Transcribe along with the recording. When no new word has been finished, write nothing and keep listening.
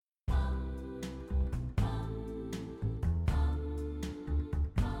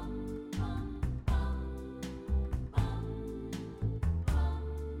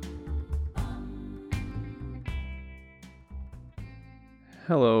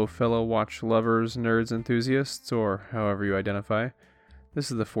Hello, fellow watch lovers, nerds, enthusiasts, or however you identify. This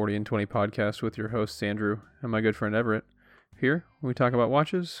is the 40 and 20 podcast with your hosts, Andrew and my good friend Everett. Here, we talk about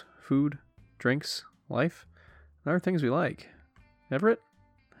watches, food, drinks, life, and other things we like. Everett,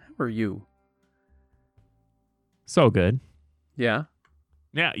 how are you? So good. Yeah?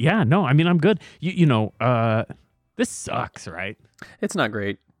 No, I mean, I'm good. This sucks, right? It's not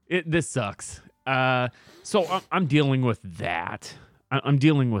great. This sucks. So I'm dealing with that. I'm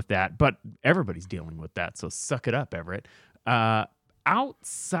dealing with that, but everybody's dealing with that. So suck it up, Everett.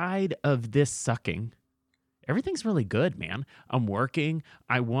 Outside of this sucking, everything's really good, man. I'm working.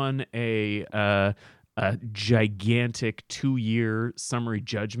 I won a gigantic 2-year summary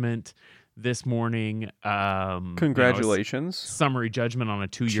judgment this morning. Congratulations. Summary judgment on a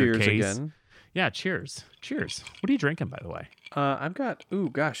 2-year Cheers case. again. Yeah, cheers. Cheers. What are you drinking, by the way? I've got,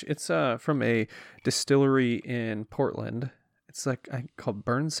 it's from a distillery in Portland. It's called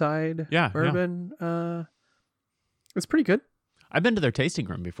Burnside Bourbon. It's pretty good. I've been to their tasting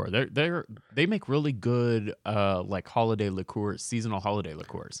room before. They make really good holiday liqueurs, seasonal holiday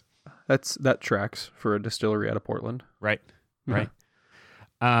liqueurs. That tracks for a distillery out of Portland. Right. Yeah.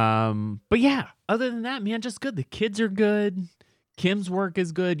 Right. But yeah, other than that, man, just good. The kids are good. Kim's work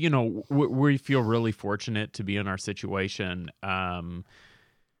is good. You know, we feel really fortunate to be in our situation.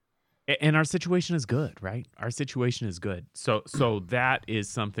 And our situation is good, right? Our situation is good. So that is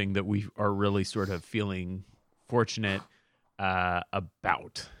something that we are really sort of feeling fortunate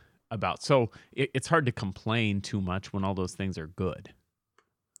about. So it's hard to complain too much when all those things are good.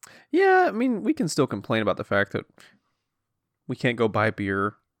 Yeah, I mean, we can still complain about the fact that we can't go buy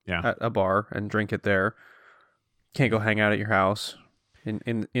beer at a bar and drink it there. Can't go hang out at your house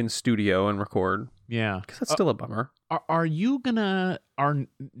in studio and record. Yeah. Because that's still a bummer. Are you gonna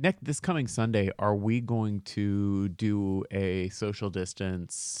this coming Sunday? Are we going to do a social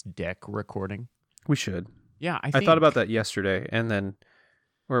distance deck recording? We should. Yeah, I thought about that yesterday, and then,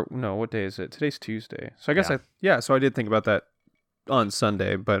 what day is it? Today's Tuesday, so I guess so I did think about that on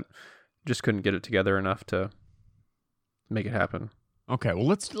Sunday, but just couldn't get it together enough to make it happen. Okay, well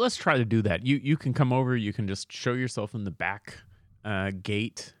let's try to do that. You can come over. You can just show yourself in the back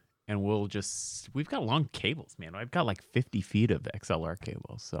gate. And we've got long cables, man. I've got like 50 feet of XLR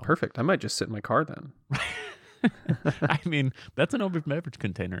cables. So perfect. I might just sit in my car then. I mean, that's an open beverage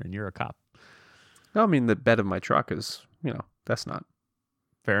container and you're a cop. No, I mean, the bed of my truck is, that's not.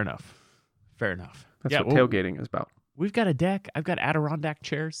 Fair enough. That's what tailgating is about. We've got a deck. I've got Adirondack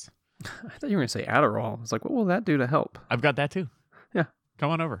chairs. I thought you were going to say Adderall. I was like, what will that do to help? I've got that too. Yeah. Come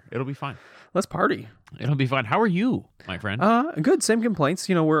on over. It'll be fine. Let's party. It'll be fine. How are you, my friend? Good. Same complaints.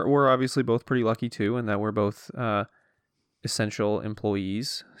 We're obviously both pretty lucky too, in that we're both essential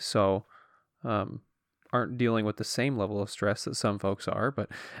employees, so aren't dealing with the same level of stress that some folks are. But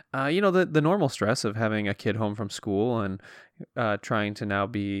the normal stress of having a kid home from school and trying to now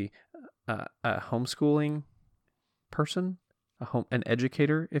be a homeschooling person, an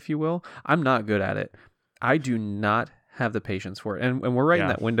educator, if you will. I'm not good at it. I do not have the patience for it. And we're right in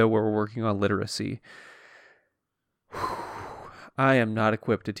that window where we're working on literacy. I am not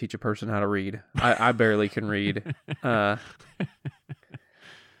equipped to teach a person how to read. I barely can read.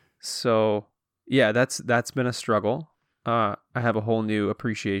 So yeah, that's been a struggle. I have a whole new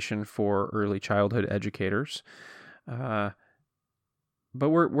appreciation for early childhood educators. But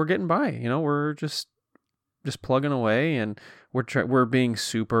we're getting by, we're just plugging away, and we're being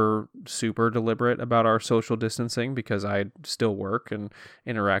super, super deliberate about our social distancing because I still work and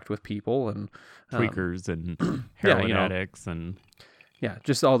interact with people and tweakers and heroin addicts and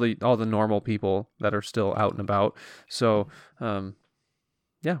just all the normal people that are still out and about. So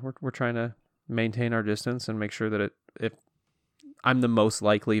we're trying to maintain our distance and make sure that if I'm the most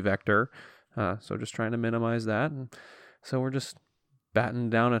likely vector, so just trying to minimize that. And so we're just batting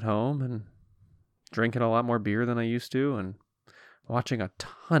down at home and drinking a lot more beer than I used to and watching a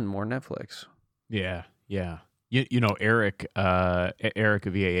ton more Netflix. Yeah. Eric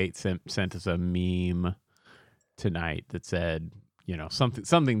of EA8 sent us a meme tonight that said,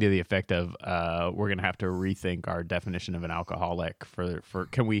 something to the effect of we're going to have to rethink our definition of an alcoholic for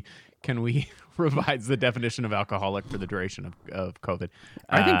can we revise the definition of alcoholic for the duration of COVID?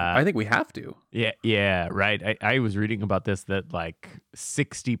 I think we have to. Yeah, right. I was reading about this that like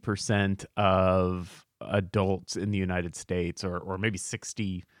 60% of adults in the United States, or maybe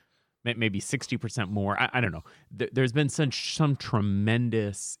 60% more. I don't know. There's been some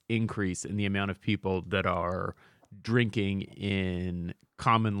tremendous increase in the amount of people that are drinking in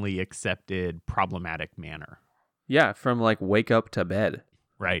commonly accepted problematic manner. Yeah, from like wake up to bed.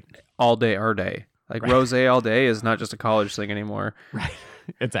 Right. All day, our day. Like Right. rosé all day is not just a college thing anymore. Right.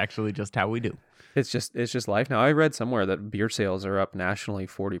 It's actually just how we do. It's just life now. I read somewhere that beer sales are up nationally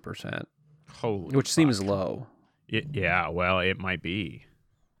 40%, Holy which seems fuck. low. Yeah, well, it might be.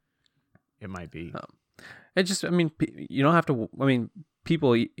 It might be. It just, I mean, you don't have to. I mean,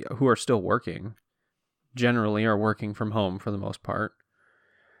 people who are still working generally are working from home for the most part.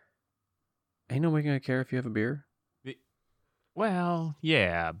 Ain't nobody gonna care if you have a beer. Well,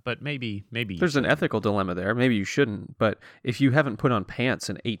 yeah, but maybe you There's an shouldn't. ethical dilemma there. Maybe you shouldn't, but if you haven't put on pants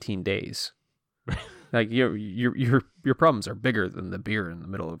in 18 days, like your problems are bigger than the beer in the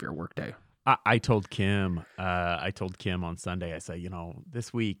middle of your workday. I told Kim. I told Kim on Sunday. I said,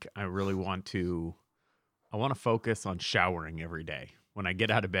 this week I really want to. I want to focus on showering every day when I get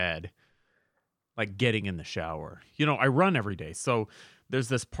out of bed, like getting in the shower. I run every day, so there's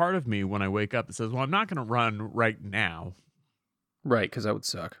this part of me when I wake up that says, "Well, I'm not going to run right now, Right? Because that would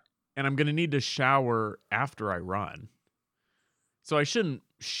suck. and I'm going to need to shower after I run. So I shouldn't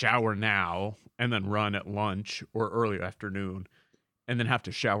shower now and then run at lunch or early afternoon." And then have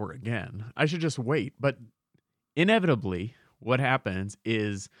to shower again. I should just wait. But inevitably, what happens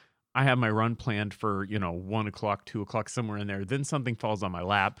is I have my run planned for, 1 o'clock, 2 o'clock, somewhere in there. Then something falls on my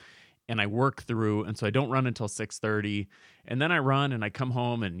lap and I work through. And so I don't run until 6:30. And then I run and I come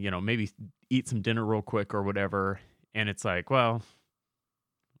home and, maybe eat some dinner real quick or whatever. And it's like, well,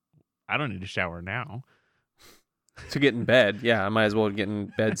 I don't need to shower now. To get in bed, yeah, I might as well get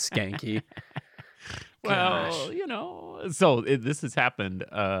in bed skanky. Well, so this has happened.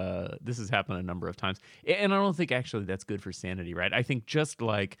 This has happened a number of times, and I don't think actually that's good for sanity, right? I think just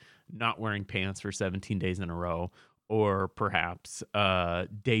like not wearing pants for 17 days in a row, or perhaps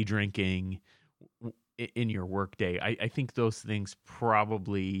day drinking in your workday, I think those things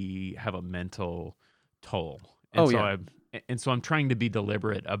probably have a mental toll. And so I'm trying to be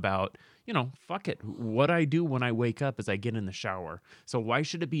deliberate about, fuck it. What I do when I wake up is I get in the shower. So why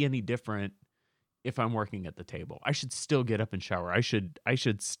should it be any different if I'm working at the table? I should still get up and shower. I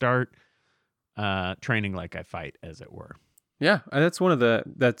should start training like I fight, as it were. Yeah, that's one of the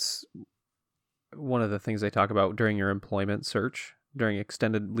things they talk about during your employment search, during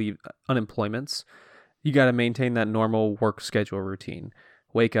extended leave unemployments. You got to maintain that normal work schedule routine.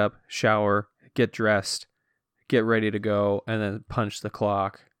 Wake up, shower, get dressed, get ready to go, and then punch the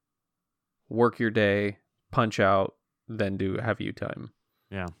clock. Work your day, punch out, then have you time.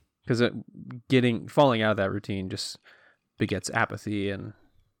 Yeah. Because falling out of that routine just begets apathy and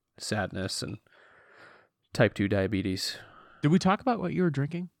sadness and type 2 diabetes. Did we talk about what you were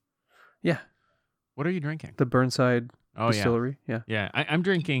drinking? Yeah. What are you drinking? The Burnside Oh, Distillery. Yeah. Yeah. I'm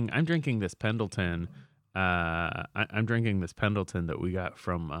drinking this Pendleton. I'm drinking this Pendleton that we got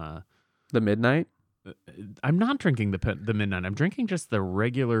from The Midnight. I'm not drinking the Midnight. I'm drinking just the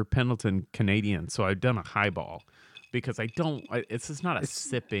regular Pendleton Canadian. So I've done a highball. Because it's just not a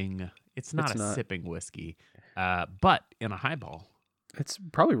sipping whiskey, but in a highball. It's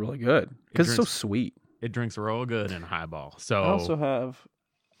probably really good because it's so sweet. It drinks real good in a highball. So I also have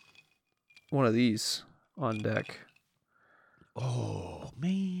one of these on deck. Oh,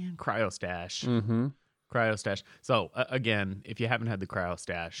 man. Cryo Stash. Mm-hmm. Cryo Stash. So, again, if you haven't had the Cryo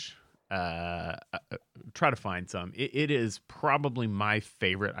Stash, try to find some. It is probably my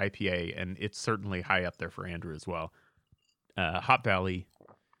favorite IPA, and it's certainly high up there for Andrew as well. Hop Valley,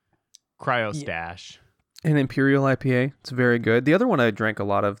 Cryo Stash. An Imperial IPA. It's very good. The other one I drank a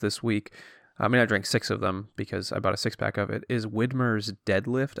lot of this week, I mean, I drank 6 of them because I bought a 6-pack of it, is Widmer's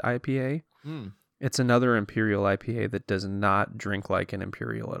Deadlift IPA. It's another Imperial IPA that does not drink like an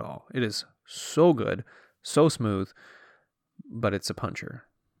Imperial at all. It is so good, so smooth, but it's a puncher.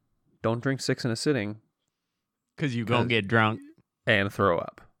 Don't drink 6 in a sitting. Because you gonna get drunk. And throw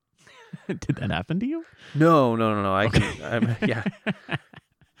up. Did that happen to you? No. Yeah.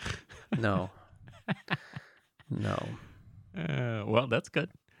 No. Well, that's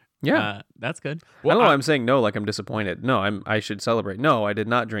good. Yeah. That's good. I don't know why I'm saying no like I'm disappointed. No, I should celebrate. No, I did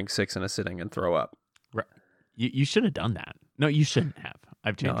not drink 6 in a sitting and throw up. Right. You should have done that. No, you shouldn't have.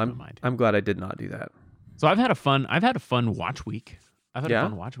 I've changed my mind. I'm glad I did not do that. So I've had a fun watch week.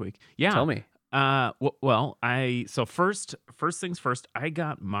 Yeah. Tell me. So first things first, I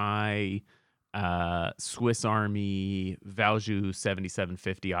got my Swiss Army Valjoux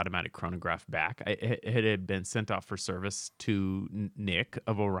 7750 automatic chronograph back. It had been sent off for service to Nick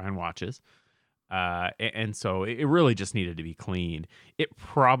of Orion Watches. And so it really just needed to be cleaned. It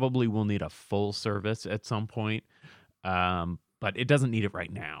probably will need a full service at some point, but it doesn't need it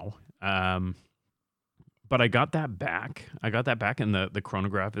right now. But I got that back. And the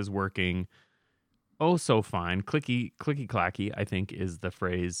chronograph is working oh so fine. Clicky clacky, I think, is the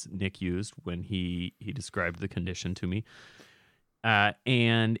phrase Nick used when he described the condition to me.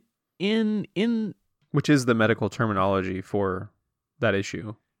 And in Which is the medical terminology for that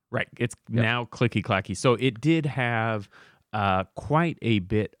issue. right, it's now clicky clacky. So it did have quite a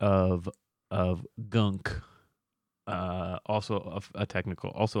bit of gunk. Also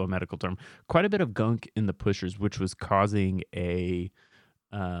a medical term. Quite a bit of gunk in the pushers, which was causing it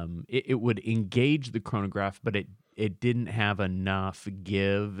would engage the chronograph, but it didn't have enough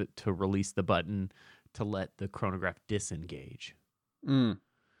give to release the button to let the chronograph disengage.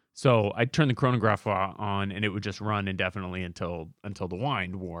 So I'd turn the chronograph on, and it would just run indefinitely until the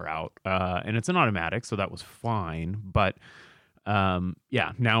wind wore out. And it's an automatic, so that was fine. But now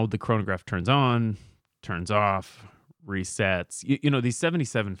the chronograph turns on, turns off, resets. You know, these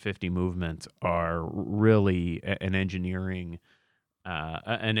 7750 movements are really an engineering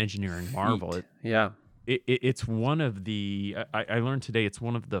marvel. It's one of the I learned today. It's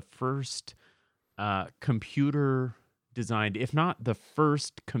one of the first computer designed, if not the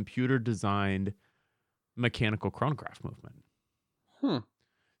first computer designed mechanical chronograph movement.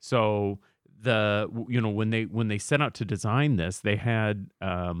 So when they set out to design this, they had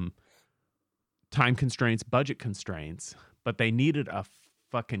time constraints, budget constraints, but they needed a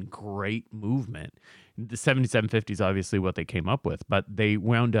fucking great movement. The 7750 is obviously what they came up with, but they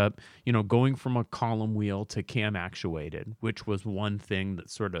wound up, going from a column wheel to cam actuated, which was one thing that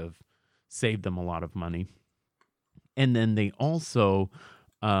sort of saved them a lot of money. And then they also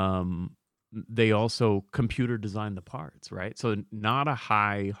computer designed the parts, right? So not a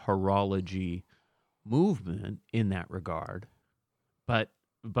high horology movement in that regard, but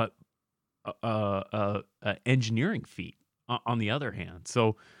engineering feat on the other hand.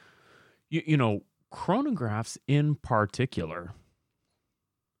 So chronographs in particular,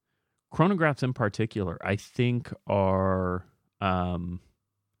 I think are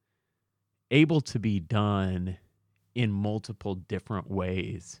able to be done in multiple different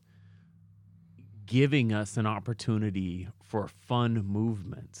ways, giving us an opportunity for fun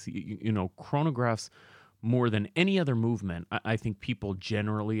movements. Chronographs, more than any other movement, I think people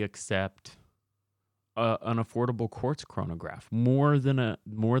generally accept an affordable quartz chronograph more than a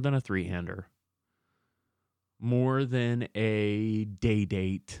three-hander, more than a day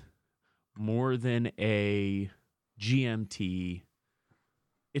date, more than a GMT.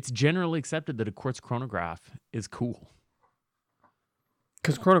 It's generally accepted that a quartz chronograph is cool.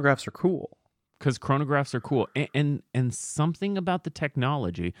 Because chronographs are cool. And something about the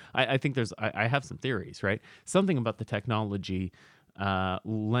technology, I think I have some theories, right? Something about the technology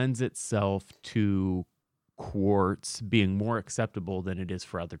lends itself to quartz being more acceptable than it is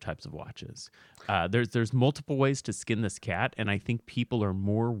for other types of watches. There's multiple ways to skin this cat, and I think people are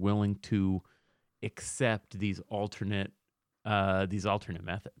more willing to accept these alternate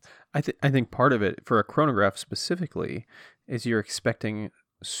methods. I think part of it for a chronograph specifically is you're expecting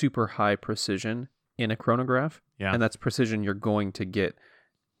super high precision in a chronograph, and that's precision you're going to get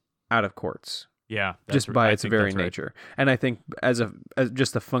out of quartz. Yeah, just by its very nature. Right. And I think as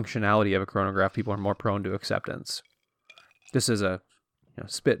just the functionality of a chronograph, people are more prone to acceptance. This is a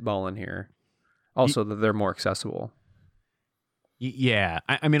spitball in here. Also, that they're more accessible. Yeah,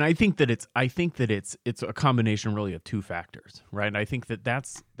 I mean, I think that it's a combination really of two factors, right? And I think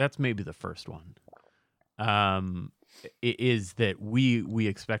that's maybe the first one. Is that we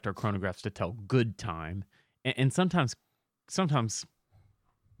expect our chronographs to tell good time, and sometimes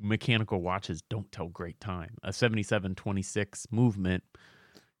mechanical watches don't tell great time. A 7726 movement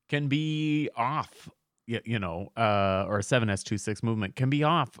can be off, or a 7S26 movement can be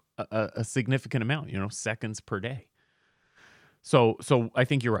off a significant amount, seconds per day. So I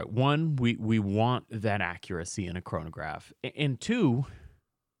think you're right. One, we want that accuracy in a chronograph. And two,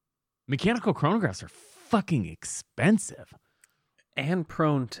 mechanical chronographs are fucking expensive. And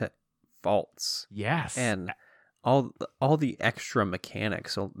prone to faults. Yes. And all the extra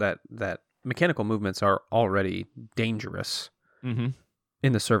mechanics, so that mechanical movements are already dangerous in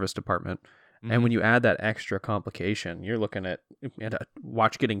the service department. Mm-hmm. And when you add that extra complication, you're looking at a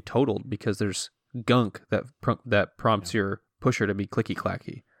watch getting totaled because there's gunk that prompts your pusher to be clicky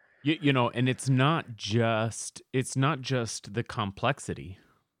clacky. And it's not just the complexity,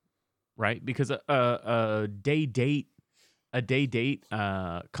 right? Because a day date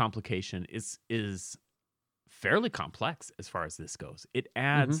complication is fairly complex as far as this goes. It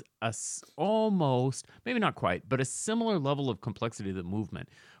adds almost, maybe not quite, but a similar level of complexity to the movement.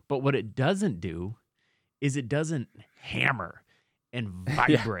 But what it doesn't do is it doesn't hammer. and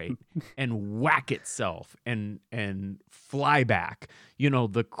vibrate and whack itself and fly back.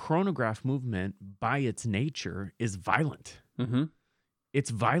 The chronograph movement by its nature is violent. Mm-hmm. It's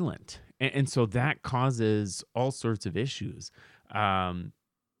violent. And so that causes all sorts of issues. And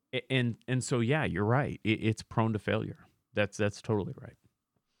so, yeah, you're right. It's prone to failure. That's totally right.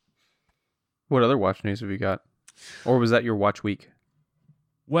 What other watch news have you got? Or was that your watch week?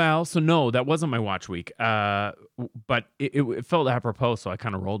 Well, so no, that wasn't my watch week. But it felt apropos, so I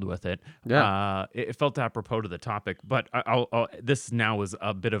kind of rolled with it. Yeah. It felt apropos to the topic. But this now was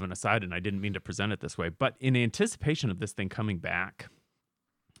a bit of an aside, and I didn't mean to present it this way. But in anticipation of this thing coming back,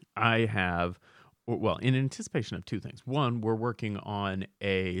 I have, in anticipation of two things. One, we're working on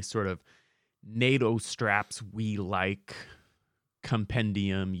a sort of NATO straps we like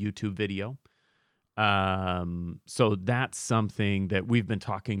compendium YouTube video. So that's something that we've been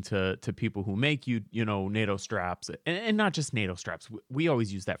talking to people who make NATO straps, and not just NATO straps. We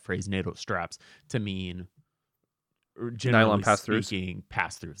always use that phrase NATO straps to mean Nylon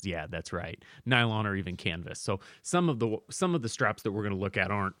pass-throughs. Yeah, that's right. Nylon or even canvas. So some of the straps that we're going to look at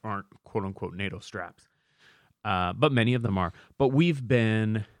aren't quote unquote NATO straps, but many of them are. But we've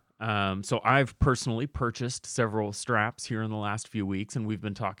been. So I've personally purchased several straps here in the last few weeks, and we've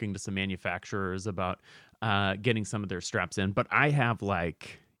been talking to some manufacturers about getting some of their straps in. But I have,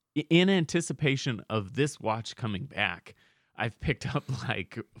 in anticipation of this watch coming back, I've picked up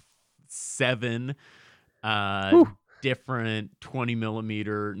 7 different 20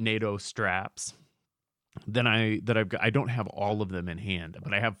 millimeter NATO straps. I don't have all of them in hand,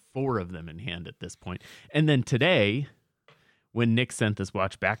 but I have 4 of them in hand at this point. And then today, when Nick sent this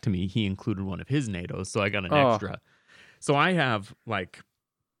watch back to me, he included one of his NATOs, so I got an extra. So I have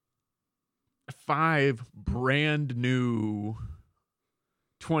 5 brand new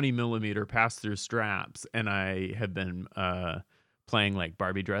 20 millimeter pass-through straps, and I have been playing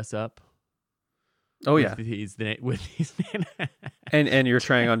Barbie dress up. Oh yeah, with these and you're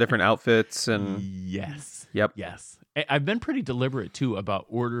trying on different outfits and yes, yes. I've been pretty deliberate too about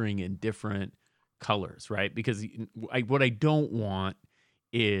ordering in different colors, right? Because what I don't want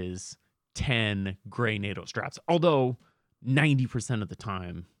is 10 gray NATO straps. Although 90% of the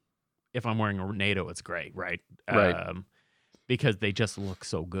time, if I'm wearing a NATO, it's gray, right? Right. Because they just look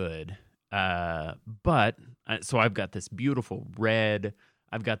so good. But so I've got this beautiful red.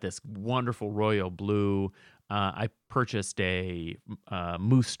 I've got this wonderful royal blue. I purchased a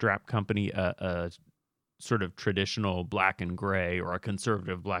Moose Strap Company, a sort of traditional black and gray, or a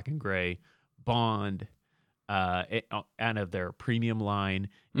conservative black and gray Bond out of their premium line,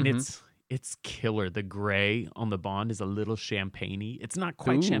 and it's killer. The gray on the Bond is a little champagne-y. It's not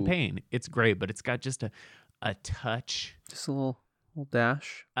quite champagne. It's gray, but it's got just a touch, just a little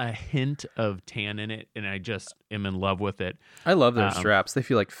dash, a hint of tan in it, and I just am in love with it. I love their straps. They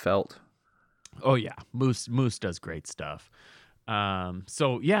feel like felt. Oh yeah, Moose does great stuff.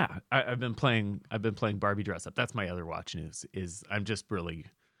 So yeah, I've been playing Barbie dress up. That's my other watch news. Is I'm just really.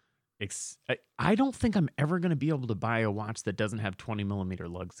 I don't think I'm ever going to be able to buy a watch that doesn't have 20 millimeter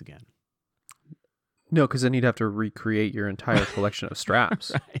lugs again. No, because then you'd have to recreate your entire collection of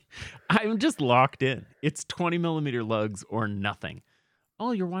straps. Right. I'm just locked in. It's 20 millimeter lugs or nothing.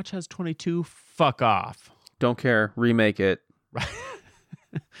 Oh, your watch has 22? Fuck off. Don't care. Remake it. Right.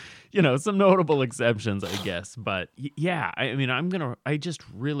 Some notable exceptions, I guess. But yeah, I just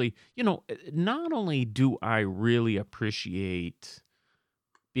really, not only do I really appreciate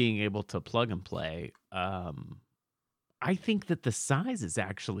being able to plug and play, I think that the size is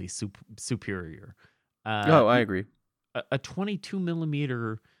actually superior. I agree. A 22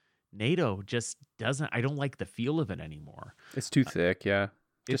 millimeter NATO just doesn't. I don't like the feel of it anymore. It's too thick. Yeah,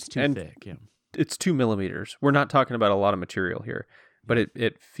 it's too thick. Yeah, it's 2 millimeters. We're not talking about a lot of material here, but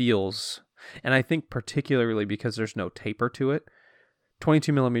it feels, and I think particularly because there's no taper to it,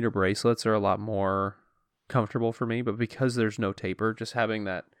 22 millimeter bracelets are a lot more comfortable for me, but because there's no taper, just having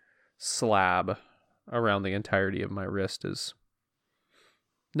that slab around the entirety of my wrist is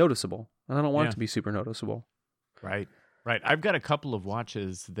noticeable, and I don't want it to be super noticeable. Right. I've got a couple of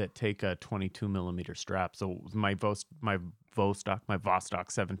watches that take a 22 millimeter strap. So my Vostok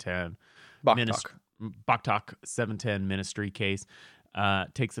 710 Baktok 710 Ministry case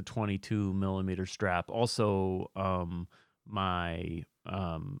takes a 22 millimeter strap. Also, my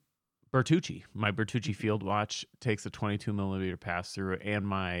Bertucci field watch takes a 22 millimeter pass through, and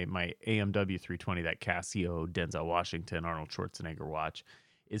my AMW 320, that Casio Denzel Washington Arnold Schwarzenegger watch,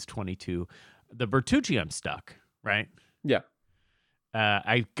 is 22. The Bertucci, I'm stuck, right? Yeah.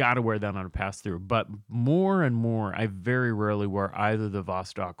 I got to wear that on a pass through, but more and more, I very rarely wear either the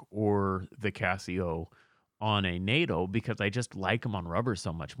Vostok or the Casio on a NATO because I just like them on rubber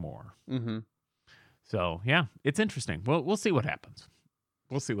so much more. Mm-hmm. So yeah, it's interesting. We'll see what happens.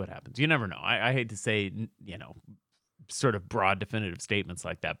 We'll see what happens. You never know. I hate to say, sort of broad definitive statements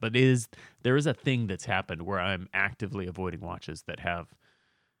like that, but there is a thing that's happened where I'm actively avoiding watches that have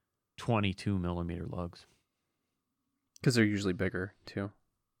 22 millimeter lugs. Because they're usually bigger too.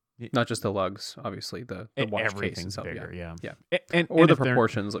 Not just the lugs, obviously. The watch everything's case bigger, yeah. And the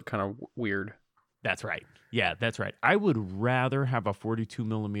proportions look kind of weird. That's right. Yeah, that's right. I would rather have a 42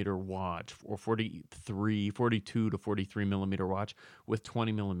 millimeter watch or 42 to 43 millimeter watch with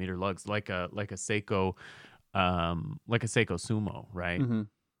 20 millimeter lugs, like a Seiko, Sumo, right? Mm-hmm.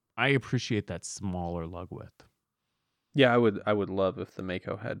 I appreciate that smaller lug width. Yeah, I would love if the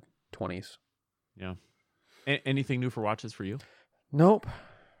Mako had 20s. Yeah. Anything new for watches for you? Nope.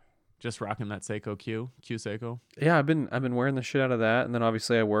 Just rocking that Seiko Q Seiko. Yeah, I've been wearing the shit out of that, and then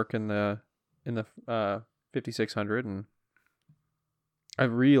obviously I work in the 5600, and I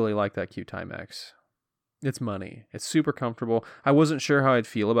really like that Q Timex. It's money. It's super comfortable. I wasn't sure how I'd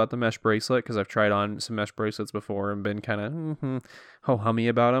feel about the mesh bracelet because I've tried on some mesh bracelets before and been kind of ho-hummy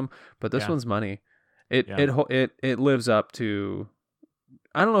about them, but this one's money. It lives up to.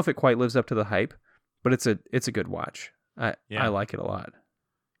 I don't know if it quite lives up to the hype, but it's a good watch. I like it a lot.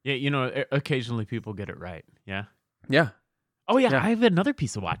 Yeah, occasionally people get it right. Yeah. Yeah. Oh yeah, I have another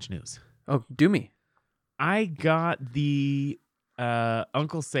piece of watch news. Oh, do me. I got the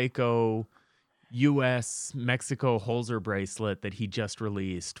Uncle Seiko U.S. Mexico Holzer bracelet that he just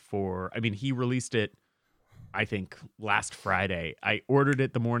released he released it, I think, last Friday. I ordered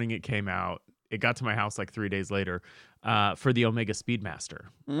it the morning it came out. It got to my house like 3 days later for the Omega Speedmaster.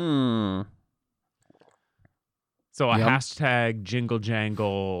 So a hashtag jingle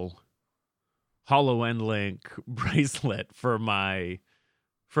jangle hollow end link bracelet for my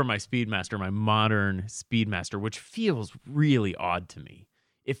Speedmaster, my modern Speedmaster, which feels really odd to me.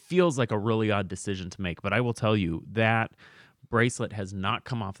 It feels like a really odd decision to make, but I will tell you that bracelet has not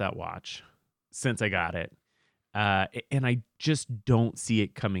come off that watch since I got it. And I just don't see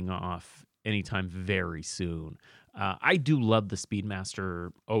it coming off anytime very soon. I do love the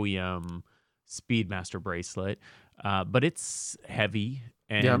Speedmaster OEM Speedmaster bracelet, but it's heavy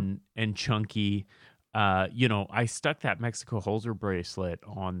and chunky. I stuck that Mexico Holzer bracelet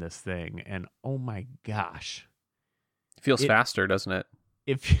on this thing, and oh my gosh, it feels faster, doesn't it?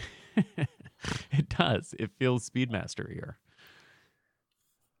 It does. It feels Speedmaster-ier.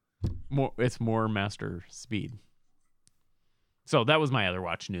 It's more master speed. So that was my other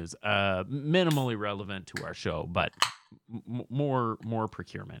watch news. Minimally relevant to our show, but more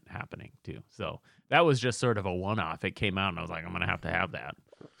procurement happening too. So that was just sort of a one-off. It came out, and I was like, I'm gonna have to have that.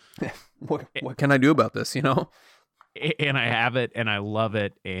 What can I do about this? And I have it, and I love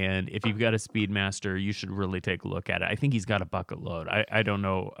it. And if you've got a Speedmaster, you should really take a look at it. I think he's got a bucket load. I don't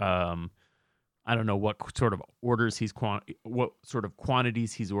know. I don't know what sort of orders what sort of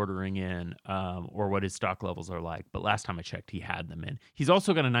quantities he's ordering in, or what his stock levels are like. But last time I checked, he had them in. He's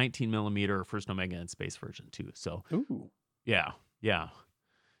also got a 19 millimeter First Omega in space version too. So, yeah.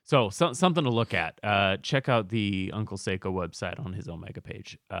 So something to look at. Check out the Uncle Seiko website on his Omega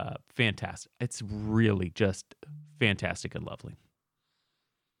page. Fantastic. It's really just fantastic and lovely.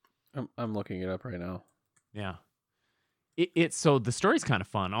 I'm looking it up right now. Yeah. So the story's kind of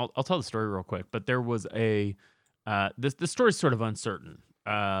fun. I'll tell the story real quick, but there was the story's sort of uncertain.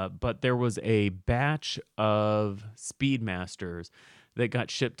 But there was a batch of Speedmasters that got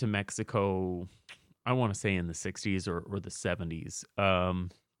shipped to Mexico, I want to say in the 60s or the 70s.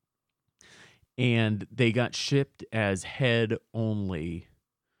 And they got shipped as head-only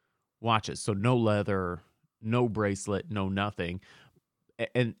watches. So no leather, no bracelet, no nothing.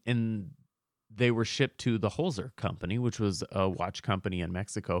 And they were shipped to the Holzer company, which was a watch company in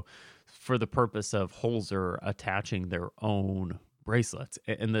Mexico, for the purpose of Holzer attaching their own bracelets.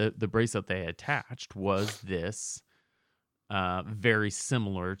 And the bracelet they attached was this, very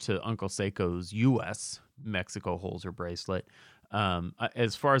similar to Uncle Seiko's U.S. Mexico Holzer bracelet.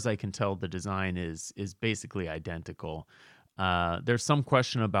 As far as I can tell, the design is basically identical. There's some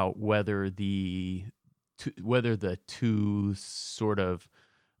question about whether the two sort of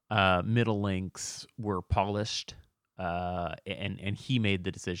middle links were polished, and he made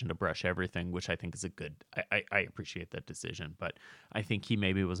the decision to brush everything, which I think is a good. I appreciate that decision, but I think he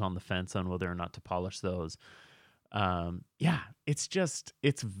maybe was on the fence on whether or not to polish those.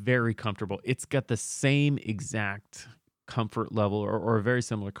 It's very comfortable. It's got the same exact comfort level or a very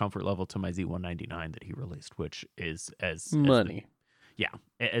similar comfort level to my Z199 that he released, which is as money.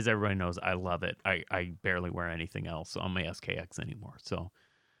 As everybody knows, I love it. I barely wear anything else on my SKX anymore. So,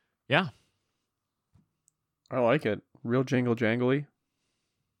 yeah. I like it. Real jingle jangly.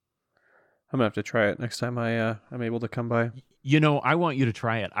 I'm gonna have to try it next time I'm able to come by. I want you to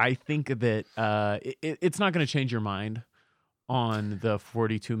try it. I think that it's not going to change your mind on the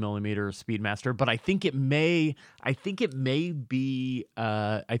 42 millimeter Speedmaster, but I think it may be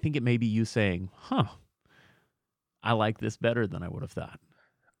you saying, "Huh, I like this better than I would have thought."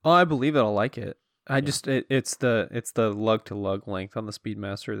 Oh, I believe I'll like it. It's the lug to lug length on the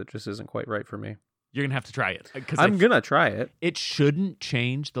Speedmaster that just isn't quite right for me. You're gonna have to try it because I'm gonna try it. It shouldn't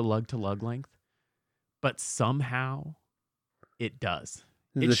change the lug to lug length, but somehow it does.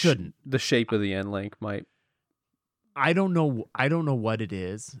 It shouldn't. The shape of the end link might. I don't know what it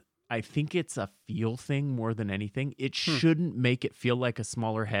is. I think it's a feel thing more than anything. It shouldn't make it feel like a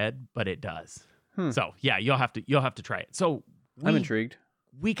smaller head, but it does. So yeah, you'll have to try it. So I'm intrigued.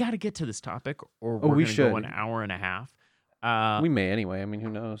 We got to get to this topic, or we're going to go an hour and a half. We may anyway. I mean, who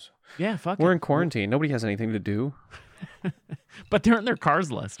knows? Yeah, fuck it. We're in quarantine. Nobody has anything to do. But they're in their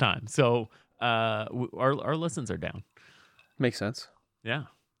cars less time, so our listens are down. Makes sense. Yeah.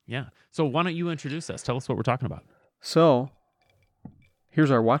 So why don't you introduce us? Tell us what we're talking about. So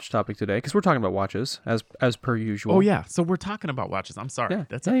here's our watch topic today, because we're talking about watches as per usual. Oh yeah. So we're talking about watches. I'm sorry.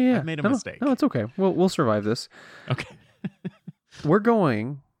 Yeah. I made a mistake. No, it's okay. We'll survive this. Okay. We're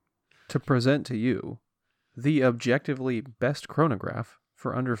going to present to you the objectively best chronograph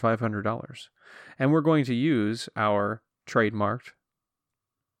for under $500. And we're going to use our trademarked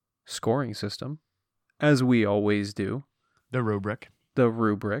scoring system, as we always do. The rubric,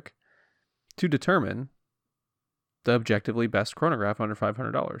 to determine the objectively best chronograph under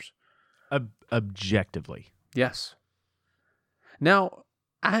 $500. Objectively. Yes. Now,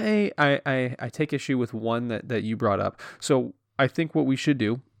 I take issue with one that you brought up. So I think what we should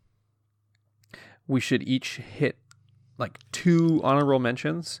do, we should each hit like 2 honorable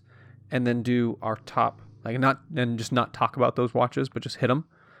mentions and then do our top, just not talk about those watches, but just hit them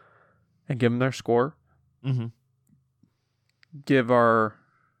and give them their score. Mm-hmm. Give our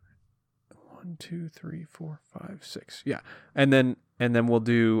 1, 2, 3, 4, 5, 6. Yeah. And then we'll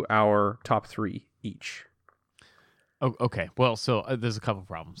do our top 3 each. Oh, okay. Well, so there's a couple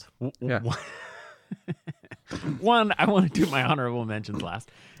problems. Yeah. One, I want to do my honorable mentions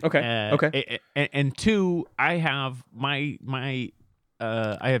last. Okay. Okay. And 2, I have I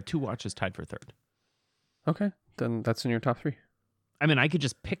have 2 watches tied for third. Okay. Then that's in your top 3. I mean, I could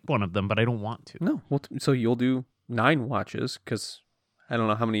just pick one of them, but I don't want to. No. Well, so you'll do 9 watches, because I don't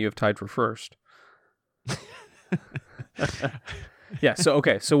know how many you have tied for first. Yeah. So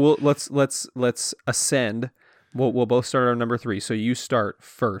okay. So let's ascend. We'll both start our number 3. So you start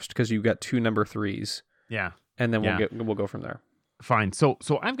first because you got 2 number 3s. Yeah. And then we'll go from there. Fine. So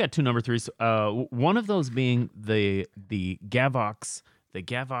I've got 2 number 3s. One of those being the Gavox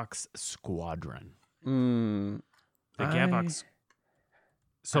Squadron. The Gavox.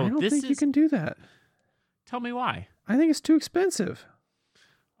 So I don't think you can do that. Tell me why. I think it's too expensive.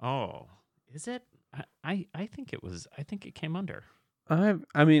 Oh, is it? I think it was. I think it came under.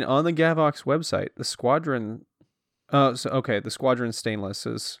 I mean, on the Gavox website, the Squadron. The Squadron stainless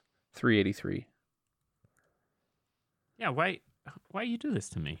is $383. Yeah, why you do this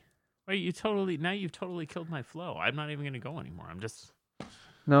to me? Why you've totally killed my flow. I'm not even going to go anymore. I'm just.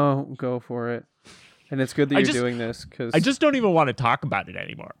 No, go for it. And it's good that you're doing this, because I just don't even want to talk about it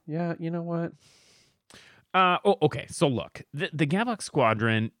anymore. Yeah, you know what? Okay. So look, the Gavox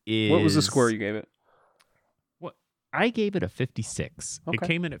Squadron is. What was the score you gave it? I gave it a 56. Okay. It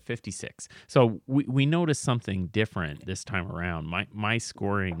came in at 56. So we noticed something different this time around. My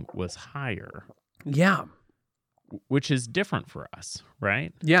scoring was higher. Yeah. Which is different for us,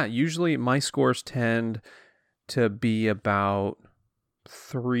 right? Yeah, usually my scores tend to be about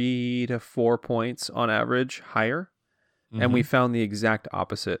 3 to 4 points on average higher. Mm-hmm. And we found the exact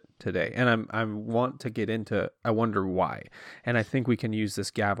opposite today. And I want to get into, I wonder why. And I think we can use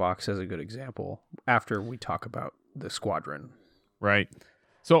this Gavox as a good example after we talk about the Squadron. Right.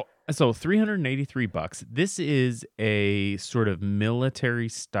 So $383. This is a sort of military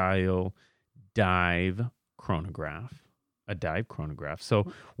style dive chronograph.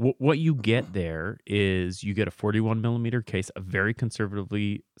 So what you get there is you get a 41 millimeter case, a very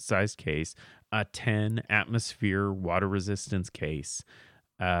conservatively sized case, a 10 atmosphere water resistance case.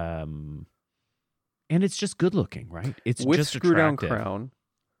 And it's just good looking, right? It's with just screw down attractive. crown.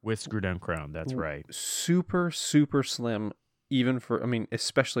 With screw down crown, that's right. Super, super slim,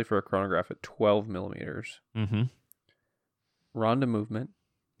 especially for a chronograph at 12 millimeters. Mm-hmm. Ronda movement.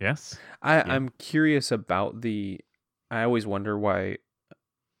 Yes. I'm curious about I always wonder why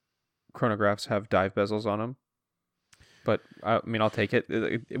chronographs have dive bezels on them. but I mean, I'll take it.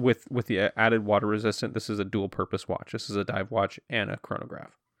 With the added water resistant. This is a dual purpose watch. This is a dive watch and a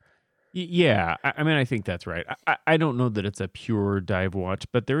chronograph. Yeah, I mean, I think that's right. I don't know that it's a pure dive watch,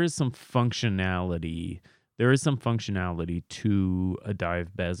 but there is some functionality. There is some functionality to a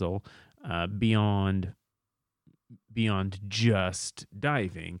dive bezel beyond just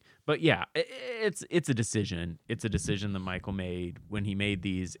diving. But yeah, it's a decision. It's a decision that Michael made when he made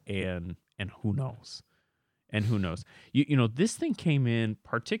these, and who knows. And who knows? You know, this thing came in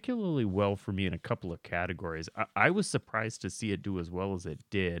particularly well for me in a couple of categories. I was surprised to see it do as well as it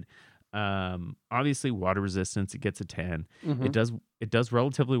did. Obviously, water resistance, it gets a 10. Mm-hmm. It does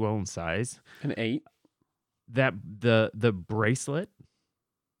relatively well in size. An 8. That the bracelet,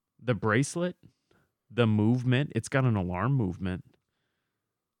 the movement, it's got an alarm movement.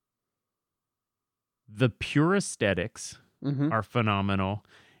 The pure aesthetics Mm-hmm. are phenomenal.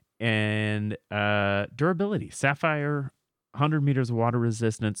 And durability, sapphire, 100 meters of water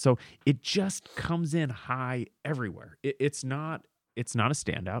resistance. So it just comes in high everywhere. It's not a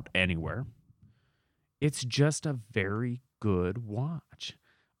standout anywhere. It's just a very good watch.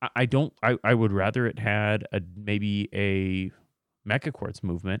 I would rather it had maybe a Mecha Quartz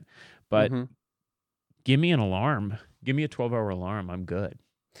movement, but Mm-hmm. give me an alarm. Give me a 12-hour alarm. I'm good.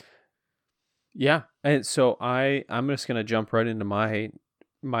 Yeah, and so I'm just gonna jump right into my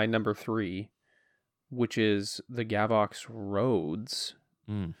number 3, which is the Gavox Rhodes,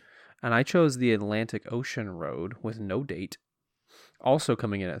 Mm. and I chose the Atlantic Ocean Road with no date, also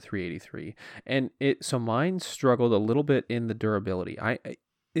coming in at 383. And so mine struggled a little bit in the durability.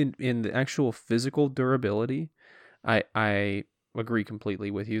 In the actual physical durability, I agree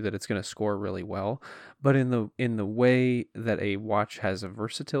completely with you that it's going to score really well, but in the way that a watch has a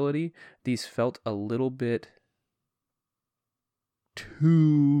versatility, these felt a little bit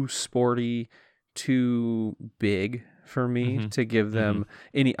too sporty, too big for me Mhm. to give them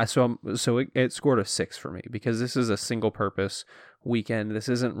any. So it scored a 6 for me because this is a single purpose weekend. This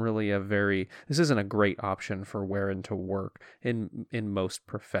isn't a great option for wearing to work in most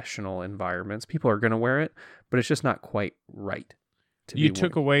professional environments. People are going to wear it, but it's just not quite right to You be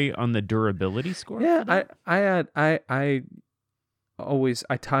took worn. away on the durability score? Yeah, for that? I always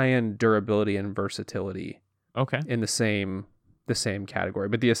tie in durability and versatility Okay. in the same category,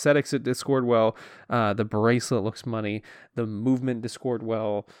 but the aesthetics it scored well. The bracelet looks money. The movement scored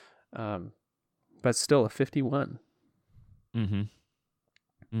well, but still a 51. Mm-hmm.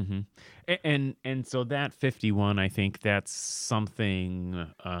 Mm-hmm. And so that 51, I think that's something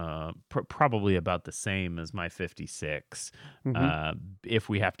probably about the same as my 56. Mm-hmm. If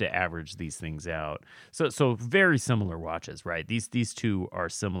we have to average these things out, so very similar watches, right? These two are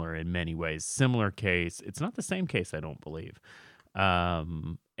similar in many ways. Similar case. It's not the same case, I don't believe.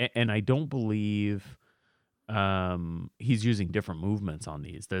 And I don't believe he's using different movements on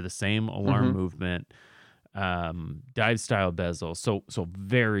these. They're the same alarm Mm-hmm. movement, dive style bezel. So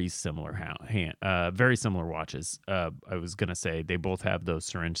very similar very similar watches. I was gonna say they both have those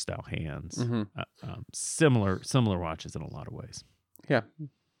syringe style hands. Mm-hmm. Similar watches in a lot of ways. Yeah.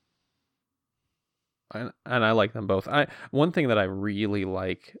 And I like them both. One thing that I really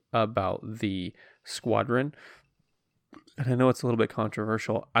like about the Squadron, and I know it's a little bit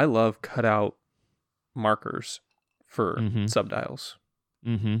controversial, I love cutout markers for Mm-hmm. subdials.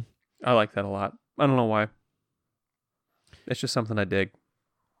 Mm-hmm. I like that a lot. I don't know why. It's just something I dig.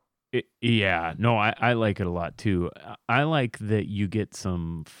 Yeah, no, I like it a lot too. I like that you get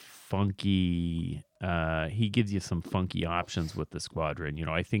some funky. He gives you some funky options with the Squadron. You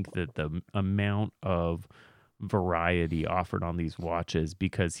know, I think that the amount of variety offered on these watches,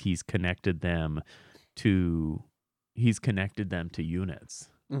 because he's connected them to units,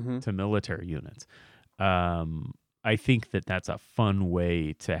 Mm-hmm. to military units. I think that that's a fun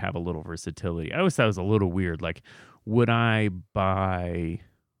way to have a little versatility. I always thought it was a little weird. Like, would I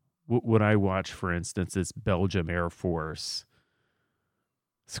watch, for instance, this Belgium Air Force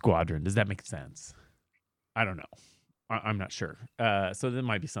Squadron? Does that make sense? I don't know. I'm not sure. So that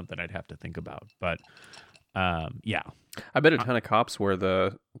might be something I'd have to think about. But yeah. I bet a ton of cops wear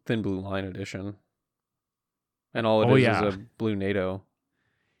the Thin Blue Line edition. And all Oh, it is yeah. a blue NATO.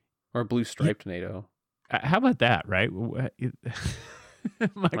 Or a blue striped NATO. How about that, right? Mike I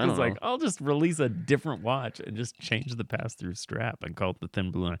don't was like, know. I'll just release a different watch and just change the pass-through strap and call it the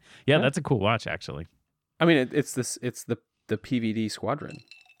Thin Blue Line. Yeah, Yeah. that's a cool watch, actually. I mean, it's the PVD Squadron.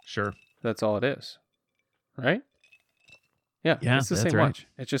 Sure. That's all it is. Right? Yeah, Yeah, it's the that's same right. watch.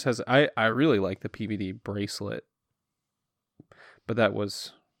 It just has I really like the PVD bracelet. But that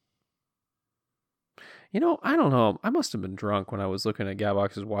was, I don't know. I must have been drunk when I was looking at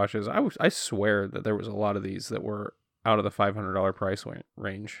Gavox's watches. I swear that there was a lot of these that were out of the $500 price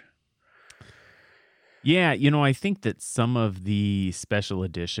range. Yeah, you know, I think that some of the special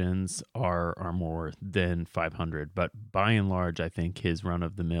editions are more than 500, but by and large, I think his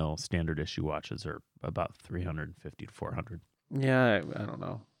run-of-the-mill standard issue watches are about 350 to 400. Yeah, I don't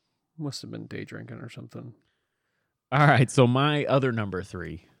know. Must have been day drinking or something. All right, so my other number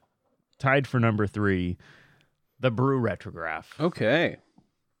 3, tied for number 3, the Brew Retrograph. Okay.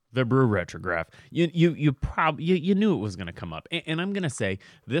 The Brew Retrograph. You probably you knew it was going to come up, and I'm going to say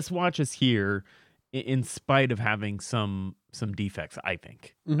this watch is here in spite of having some defects. I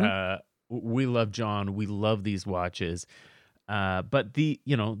think we love John. We love these watches, but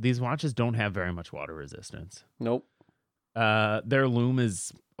these watches don't have very much water resistance. Nope. Their loom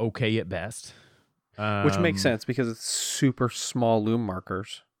is okay at best, which makes sense because it's super small loom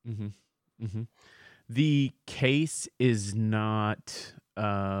markers. Mm-hmm, mm-hmm. The case is not.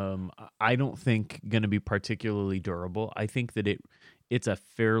 I don't think going to be particularly durable. I think that it's a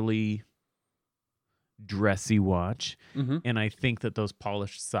fairly dressy watch, and I think that those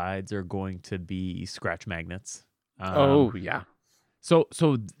polished sides are going to be scratch magnets. Yeah. So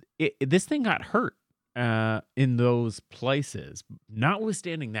this thing got hurt in those places.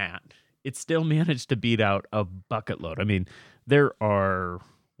 Notwithstanding that, it still managed to beat out a bucket load. I mean, there are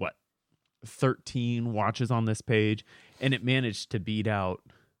 13 watches on this page, and it managed to beat out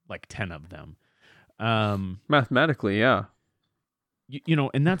like 10 of them. Mathematically, yeah.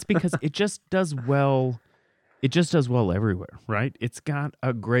 And that's because it just does well. It just does well everywhere, right? It's got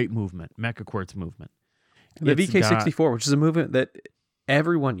a great movement, Mecha Quartz movement. The VK64, which is a movement that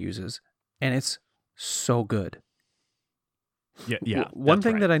everyone uses, and it's so good. Yeah. One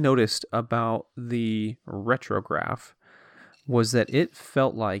thing that I noticed about the Retrograph was that it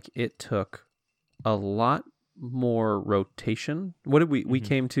felt like it took a lot more rotation. What did we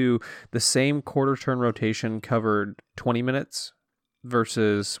came to the same quarter turn rotation covered 20 minutes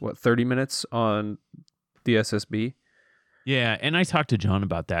versus 30 minutes on the SSB. Yeah, and I talked to John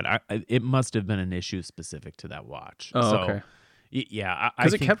about that. It must have been an issue specific to that watch. Oh, okay. Yeah,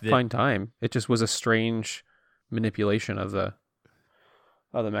 because it kept fine time. It just was a strange manipulation of the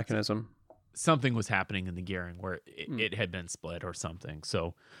mechanism. Something was happening in the gearing where it had been split or something.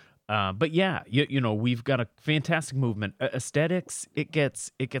 So, but yeah, we've got a fantastic movement. Aesthetics, it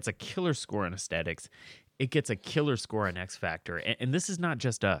gets a killer score in aesthetics. It gets a killer score on X Factor. And this is not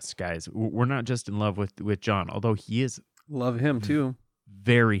just us, guys. We're not just in love with John, although he is. Love him too.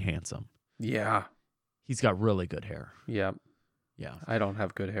 Very handsome. Yeah. He's got really good hair. Yeah. Yeah. I don't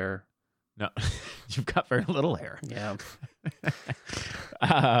have good hair. No, you've got very little hair. Yeah.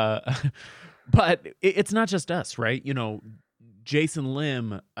 But it's not just us, right? Jason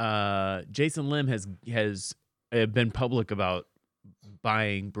Lim has been public about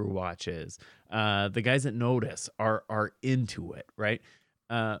buying Brew watches. The guys at Notice are into it, right?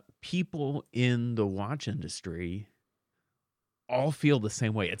 People in the watch industry all feel the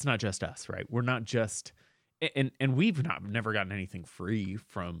same way. It's not just us, right? We're not just, and we've never gotten anything free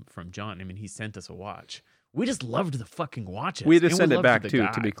from John. I mean, he sent us a watch. We just loved the fucking watches. We had to send it back too,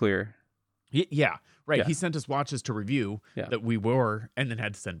 to be clear. Yeah, right. Yeah. He sent us watches to review that we wore and then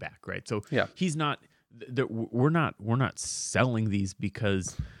had to send back, right? So he's not. We're not selling these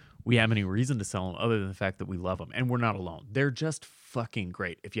because we have any reason to sell them other than the fact that we love them, and we're not alone. They're just fucking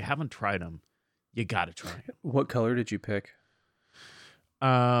great. If you haven't tried them, you got to try them. What color did you pick?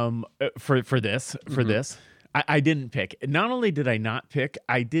 For this, I didn't pick. Not only did I not pick,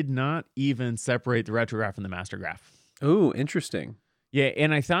 I did not even separate the Retrograph and the Mastergraph. Oh, interesting. Yeah,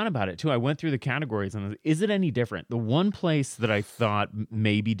 and I thought about it too. I went through the categories and is it any different? The one place that I thought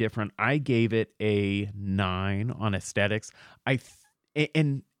may be different, I gave it a 9 on aesthetics.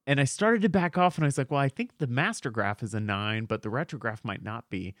 And I started to back off and I was like, well, I think the Mastergraph is a 9, but the Retrograph might not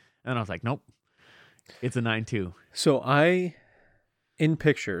be. And I was like, nope, it's a 9 too. So I, in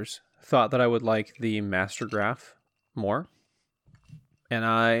pictures, thought that I would like the Mastergraph more.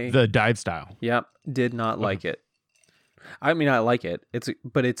 And the dive style. Yep, did not like it. I mean, I like it.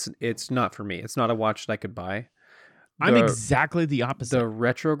 But it's not for me. It's not a watch that I could buy. I'm exactly the opposite. The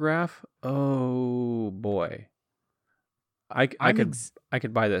Retrograph, oh boy, I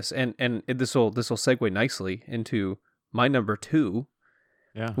could buy this, and this will segue nicely into my number 2,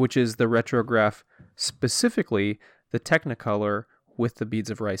 which is the Retrograph, specifically the Technicolor with the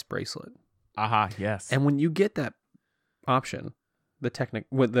beads of rice bracelet. Aha, yes. And when you get that option,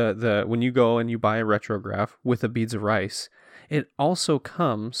 when you go and you buy a Retrograph with the beads of rice, it also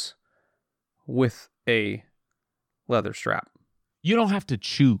comes with a leather strap. You don't have to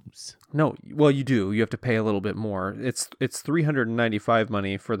choose. No, well, you do. You have to pay a little bit more. It's $395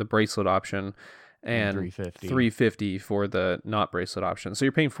 money for the bracelet option, and $350 for the not bracelet option. So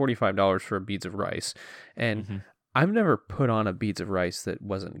you're paying $45 for beads of rice. And I've never put on a beads of rice that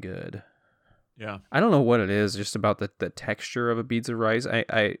wasn't good. Yeah. I don't know what it is just about the texture of a beads of rice.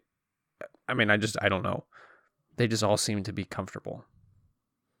 I mean, I don't know. They just all seem to be comfortable.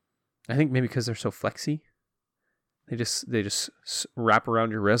 I think maybe because they're so flexy. They just wrap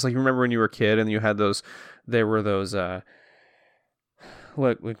around your wrist. Like, you remember when you were a kid and you had there were those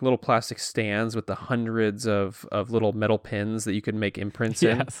like little plastic stands with the hundreds of little metal pins that you could make imprints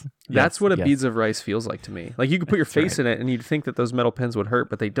in. That's what a beads of rice feels like to me. Like, you could put your face in it and you'd think that those metal pins would hurt,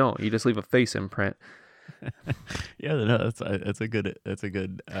 but they don't. You just leave a face imprint. Yeah, no, that's a good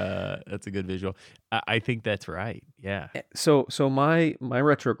visual. I think that's right. Yeah. So my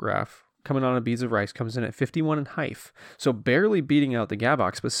retrograph coming on a beads of rice comes in at 51.5. So barely beating out the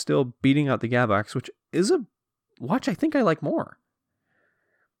Gavox, but still beating out the Gavox, which is a watch I think I like more.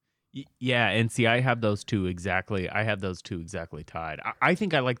 Yeah, and see, I have those two exactly tied. I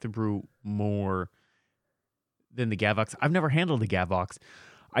think I like the Brew more than the Gavox. I've never handled the Gavox.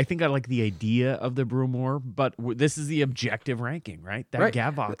 I think I like the idea of the Brew more, but this is the objective ranking, right? That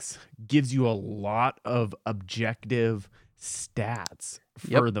Gavox gives you a lot of objective stats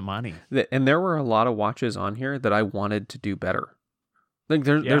for the money. And there were a lot of watches on here that I wanted to do better. Like,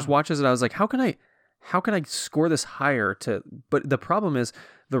 there's watches that I was like, how can I score this higher but the problem is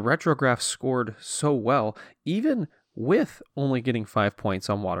the retrograph scored so well, even with only getting 5 points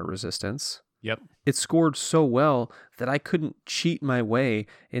on water resistance. Yep. It scored so well that I couldn't cheat my way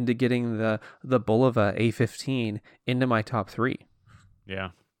into getting the Bulova A15 into my top 3. Yeah.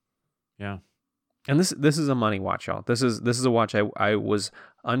 Yeah. And this is a money watch, y'all. This is a watch I was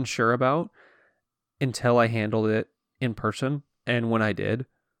unsure about until I handled it in person, and when I did,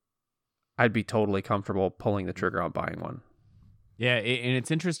 I'd be totally comfortable pulling the trigger on buying one. Yeah, and it's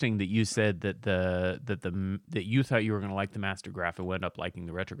interesting that you said that that you thought you were going to like the Mastergraph and wound up liking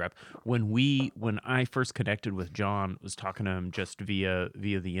the Retrograph. When I first connected with John, was talking to him just via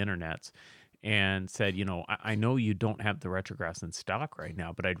the internets, and said, I know you don't have the Retrographs in stock right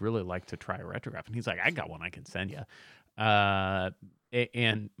now, but I'd really like to try a Retrograph. And he's like, I got one I can send you.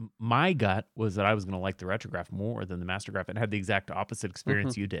 And my gut was that I was going to like the Retrograph more than the Mastergraph, and had the exact opposite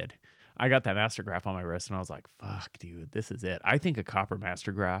experience you did. I got that Mastergraph on my wrist, and I was like, fuck, dude, this is it. I think a copper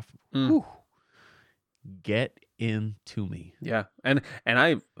Mastergraph, get into me. Yeah, and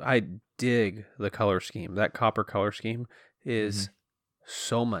I dig the color scheme. That copper color scheme is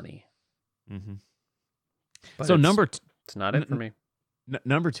so money. Mm-hmm. But so it's not it for me.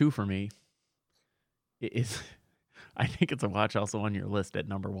 Number 2 for me is, I think it's a watch also on your list at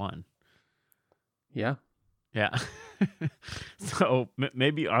number 1. Yeah. Yeah. So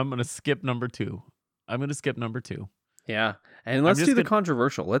maybe I'm going to skip number 2. Yeah. And let's do the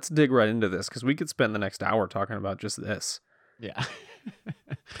controversial. Let's dig right into this, because we could spend the next hour talking about just this. Yeah.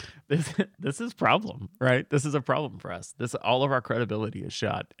 This is problem, right? This is a problem for us. All of our credibility is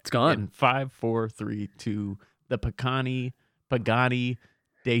shot. It's gone. In 5, 4, 3, 2, the Pagani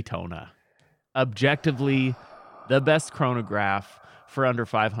Daytona. Objectively, the best chronograph for under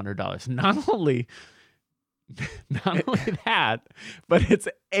 $500. Not only that, but it's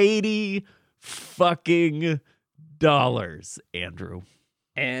 $80 fucking dollars, Andrew.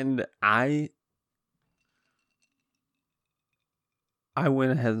 And I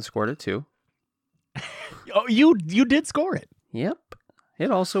went ahead and scored it too. Oh, you did score it. Yep. It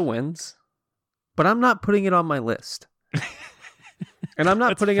also wins. But I'm not putting it on my list. And I'm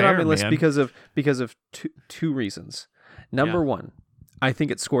not putting it on my list because of two reasons. Number one, I think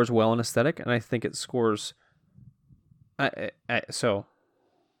it scores well in aesthetic, and I think it scores so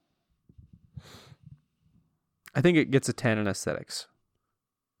I think it gets a 10 in aesthetics.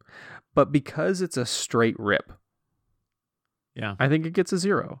 But because it's a straight rip, I think it gets a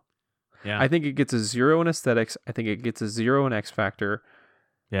 0. Yeah. I think it gets a 0 in aesthetics. I think it gets a 0 in X Factor.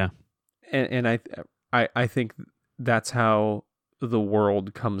 Yeah. And I think that's how the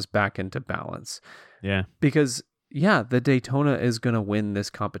world comes back into balance. Yeah. Because the Daytona is going to win this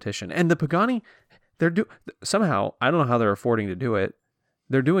competition. And the Pagani, somehow, I don't know how they're affording to do it.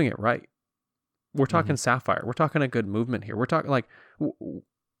 They're doing it right. We're talking sapphire. We're talking a good movement here. We're talking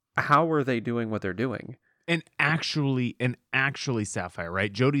how are they doing what they're doing? And actually sapphire,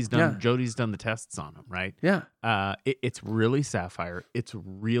 right? Jody's done the tests on them, right? Yeah. It's really sapphire. It's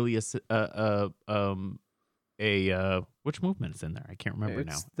really which movement is in there? I can't remember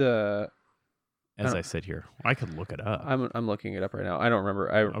now. As I sit here, I could look it up. I'm looking it up right now. I don't remember.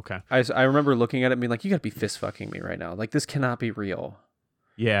 Okay. I remember looking at it and being like, you got to be fist fucking me right now. Like, this cannot be real.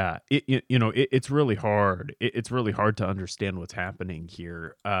 Yeah, it's really hard. It's really hard to understand what's happening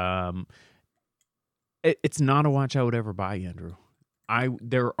here. It's not a watch I would ever buy, Andrew.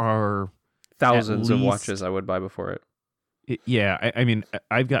 There are Thousands at of least- watches I would buy before it. I mean,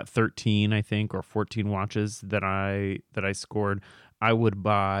 I've got 13, I think, or 14 watches that I scored. I would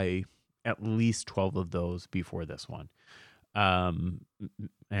buy at least 12 of those before this one.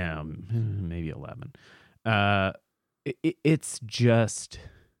 Maybe 11. It's just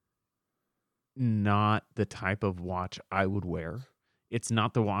not the type of watch I would wear. It's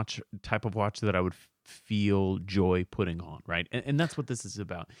not the type of watch that I would feel joy putting on, right? And that's what this is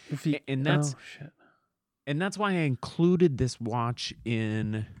about. And that's shit. And that's why I included this watch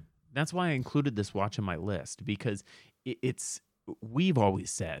in. That's why I included this watch in my list, because we've always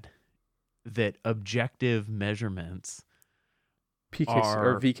said that objective measurements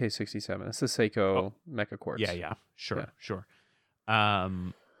or VK67. It's the Seiko Mecha Quartz. Yeah, sure.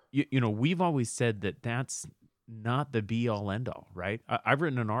 We've always said that that's not the be all end all, right? I've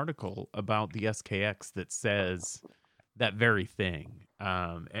written an article about the SKX that says that very thing,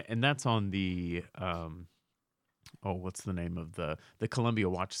 and that's on the what's the name of the Columbia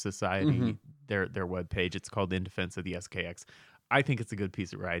Watch Society, their webpage. It's called In Defense of the SKX. I think it's a good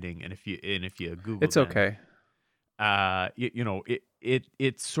piece of writing, and if you Google, it's okay.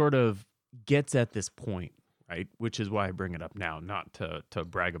 It sort of gets at this point, right? Which is why I bring it up now, not to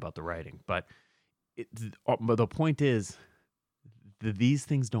brag about the writing, but the point is, these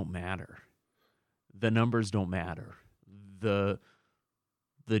things don't matter. The numbers don't matter. The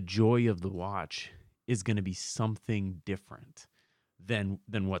joy of the watch is going to be something different than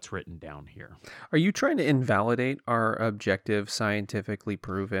what's written down here. Are you trying to invalidate our objective, scientifically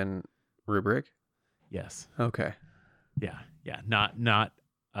proven rubric? Yes. Okay. Yeah. Not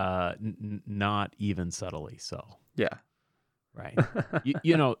even subtly so. Yeah. Right.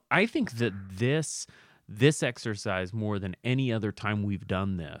 I think that this exercise, more than any other time we've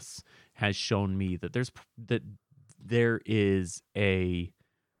done this, has shown me that there is a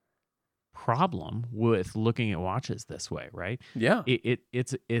problem with looking at watches this way, right? Yeah.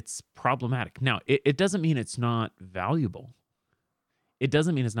 It's problematic. Now, it doesn't mean it's not valuable. It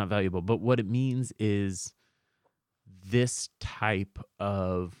doesn't mean it's not valuable, but what it means is this type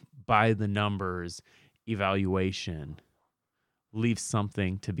of by the numbers evaluation leaves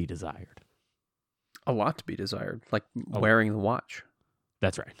something to be desired. A lot to be desired, like wearing the watch.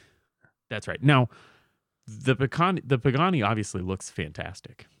 That's right. Now, the Pagani obviously looks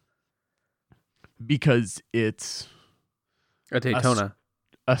fantastic because it's a Daytona.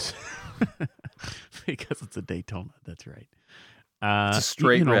 Because it's a Daytona. That's right. It's a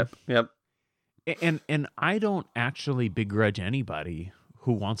straight rip. Yep. And I don't actually begrudge anybody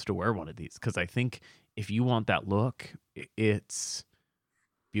who wants to wear one of these, because I think if you want that look, it's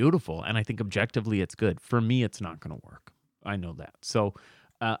beautiful, and I think objectively it's good. For me, it's not going to work. I know that. So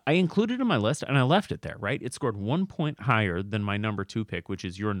I included it in my list, and I left it there, right? It scored 1 point higher than my number 2 pick, which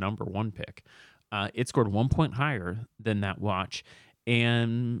is your number 1 pick. It scored 1 point higher than that watch,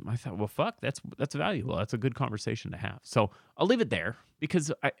 and I thought, well, fuck, that's valuable. That's a good conversation to have. So I'll leave it there,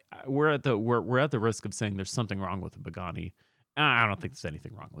 because we're at the risk of saying there's something wrong with the Pagani. I don't think there's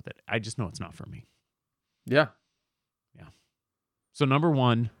anything wrong with it. I just know it's not for me. Yeah. So number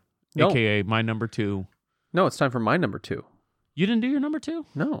 1, aka my number 2. No, it's time for my number 2. You didn't do your number 2?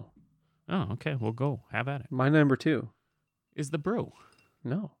 No. Oh, okay. Well, go. Have at it. My number 2 is the Brew.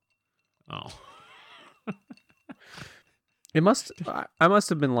 No. Oh. I must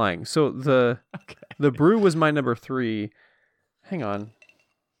have been lying. So the Brew was my number 3. Hang on.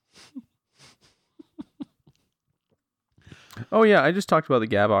 Oh yeah, I just talked about the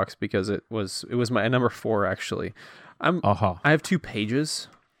Gabox because it was my number 4 actually. I have 2 pages.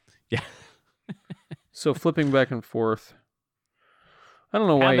 Yeah. So flipping back and forth. I don't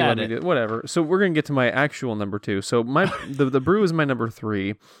know why you let me do it. Whatever. So we're gonna get to my actual number 2. So the Brew is my number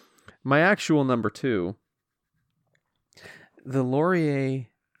 3. My actual number 2. The Laurier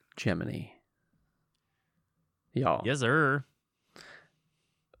Gemini. Y'all. Yes, sir.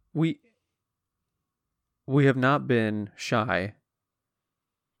 We have not been shy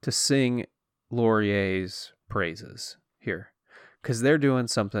to sing Laurier's praises here, because they're doing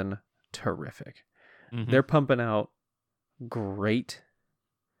something terrific. Mm-hmm. They're pumping out great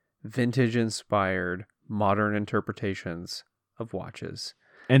vintage-inspired modern interpretations of watches.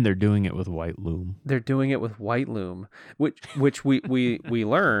 And they're doing it with white loom. They're doing it with white loom, which we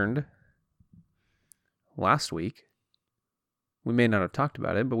learned last week. We may not have talked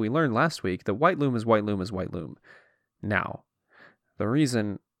about it, but we learned last week that white loom is white loom is white loom. Now, the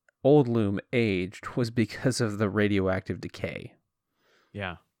reason old loom aged was because of the radioactive decay.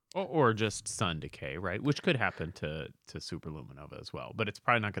 Yeah. Or just sun decay, right? Which could happen to superluminova as well, but it's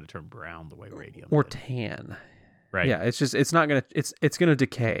probably not going to turn brown the way radium Or did, tan. right? Yeah, it's not gonna it's gonna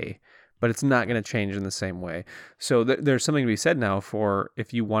decay, but it's not gonna change in the same way. So there's something to be said now for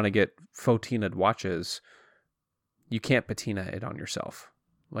if you want to get photinaed watches, you can't patina it on yourself.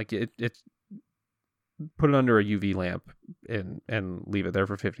 Like it's put it under a UV lamp and leave it there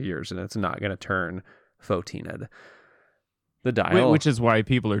for 50 years, and it's not gonna turn photinaed. The dial, Which is why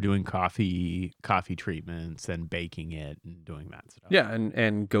people are doing coffee treatments and baking it and doing that stuff. yeah,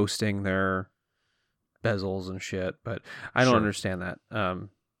 and ghosting their bezels and shit, but I don't Sure. understand that.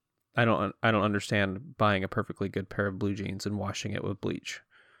 I don't understand buying a perfectly good pair of blue jeans and washing it with bleach.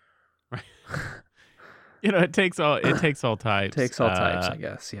 Right. It takes all types. Takes all types, I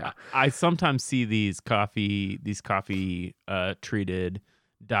guess. Yeah. I sometimes see these coffee treated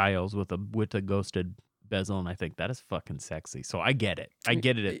dials with a ghosted bezel, and I think that is fucking sexy. So I get it. I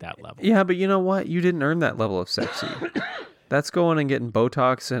get it at that level. Yeah, but you know what? You didn't earn that level of sexy. That's going and getting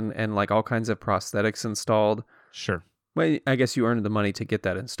Botox and like all kinds of prosthetics installed. Sure. Well, I guess you earned the money to get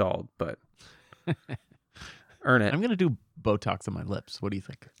that installed, but earn it. I'm going to do Botox on my lips. What do you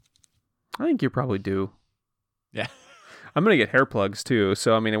think? I think you probably do. Yeah. I'm gonna get hair plugs too.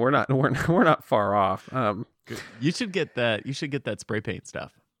 So I mean, we're not far off. You should get that. You should get that spray paint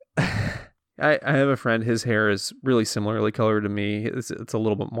stuff. I have a friend. His hair is really similarly colored to me. It's a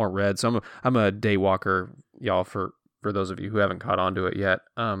little bit more red. So I'm a day walker, y'all. For those of you who haven't caught on to it yet,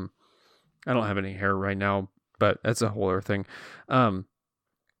 I don't have any hair right now, but that's a whole other thing.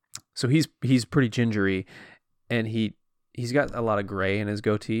 So he's pretty gingery, and he's got a lot of gray in his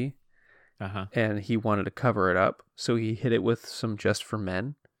goatee. Uh-huh. And he wanted to cover it up, so he hit it with some Just for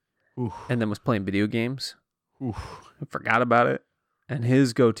Men. Oof. And then was playing video games. Oof. I forgot about it. And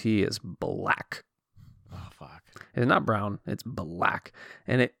his goatee is black. Oh fuck! It's not brown; it's black.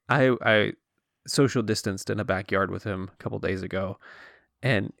 And I social distanced in a backyard with him a couple days ago,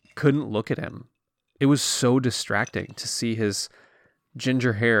 and couldn't look at him. It was so distracting to see his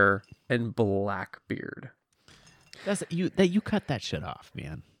ginger hair and black beard. That's you cut that shit off,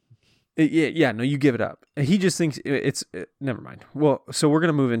 man. Yeah, no, you give it up. He just thinks it's never mind. Well, so we're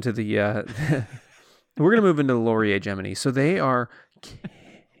gonna move into the Laurier Gemini. So they are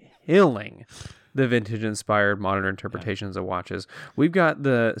killing the vintage-inspired modern interpretations of watches. We've got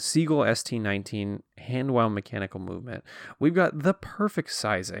the Seagull ST19 hand-wound mechanical movement. We've got the perfect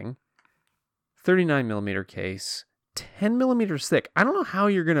sizing, 39 millimeter case, 10 millimeters thick. I don't know how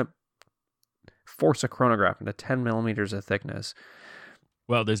you're gonna force a chronograph into 10 millimeters of thickness.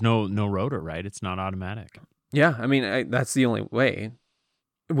 Well, there's no rotor, right? It's not automatic. Yeah, I mean, that's the only way.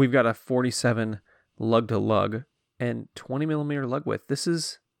 We've got a 47 lug to lug and 20 millimeter lug width. This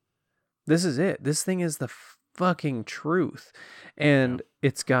is it. This thing is the fucking truth. And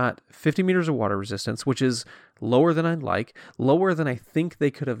It's got 50 meters of water resistance, which is lower than I'd like, lower than I think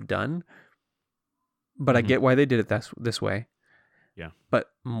they could have done. But I get why they did it this way. Yeah. But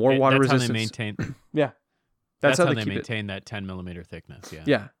more water resistance. How they maintain. Yeah. That's how they maintain that 10 millimeter thickness. Yeah.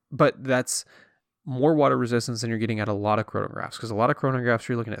 Yeah. But that's more water resistance than you're getting at a lot of chronographs, because a lot of chronographs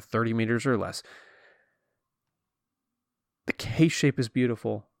you're looking at 30 meters or less. The case shape is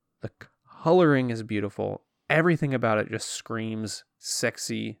beautiful. The coloring is beautiful. Everything about it just screams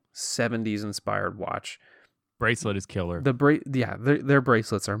sexy 70s inspired watch. Bracelet is killer. Their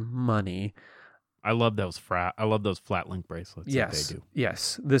bracelets are money. I love those flat link bracelets. Yes, that they do.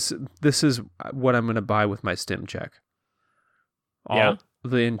 Yes. This is what I'm going to buy with my stim check. The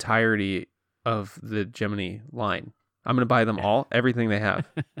entirety of the Gemini line. I'm going to buy them all, everything they have,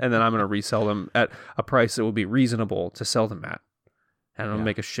 and then I'm going to resell them at a price that will be reasonable to sell them at, and I'm going to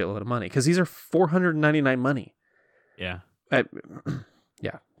make a shitload of money, because these are $499 money. Yeah.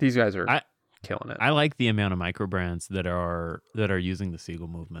 These guys are killing it. I like the amount of micro brands that are using the Seagull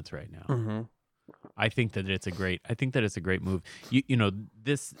movements right now. Mm-hmm. I think that it's a great move.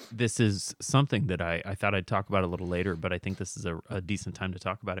 This is something that I thought I'd talk about a little later, but I think this is a decent time to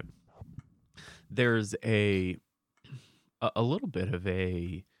talk about it. There's a little bit of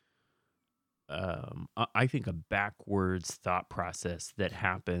I think a backwards thought process that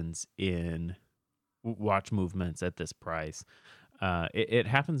happens in watch movements at this price. It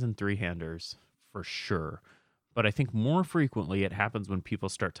happens in three-handers for sure. But I think more frequently it happens when people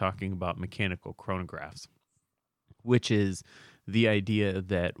start talking about mechanical chronographs, which is the idea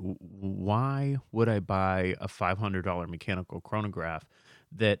that why would I buy a $500 mechanical chronograph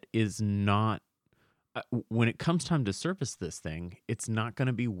that is not, when it comes time to service this thing, it's not going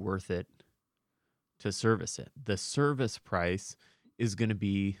to be worth it to service it. The service price is going to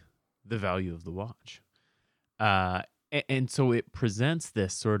be the value of the watch. and so it presents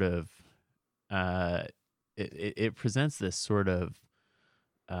this sort of uh it presents this sort of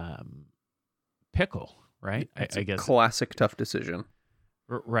um pickle, right? It's I a guess. classic tough decision.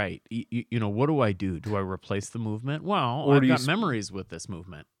 Right. What do I do? Do I replace the movement? Well, Or I've do you got memories with this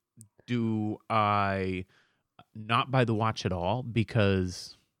movement. Do I not buy the watch at all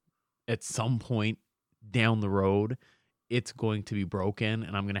because at some point down the road it's going to be broken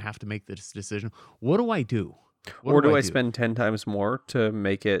and I'm going to have to make this decision? What do I do? Or do I spend 10 times more to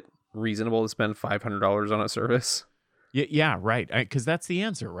make it reasonable to spend $500 on a service? Yeah, right. Because that's the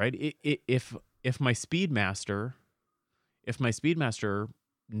answer, right? If my Speedmaster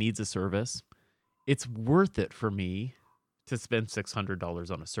needs a service, it's worth it for me to spend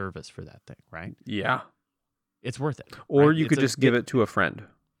 $600 on a service for that thing, right? Yeah. It's worth it. Or right? you could just give it to a friend.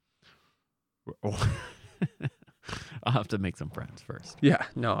 I'll have to make some friends first. Yeah.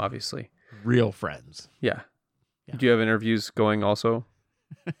 No, obviously. Real friends. Yeah. Yeah. Do you have interviews going also?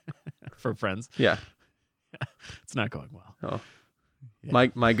 For friends. Yeah. It's not going well. Oh. Yeah.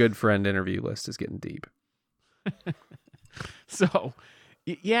 My good friend interview list is getting deep. So,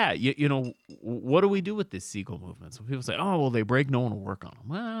 yeah, what do we do with this Siegel movement? So people say, oh, well, they break, no one will work on them.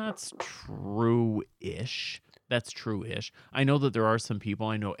 Well, that's true-ish. I know that there are some people.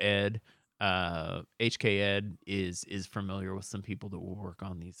 I know Ed, HK Ed is familiar with some people that will work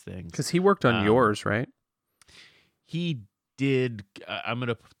on these things. Because he worked on yours, right? He did. I'm going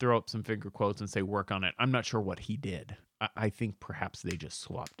to throw up some finger quotes and say work on it. I'm not sure what he did. I think perhaps they just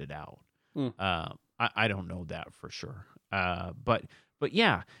swapped it out. I don't know that for sure. But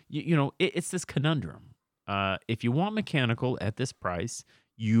yeah, it's this conundrum. If you want mechanical at this price,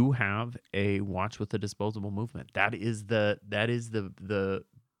 you have a watch with a disposable movement. That is the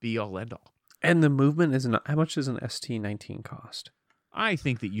be all end all. And the movement is not. How much does an ST19 cost? I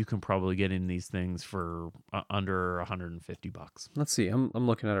think that you can probably get in these things for under $150. Let's see. I'm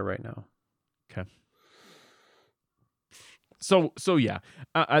looking at it right now. Okay. So yeah,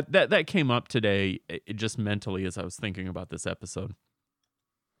 that came up today, just mentally as I was thinking about this episode.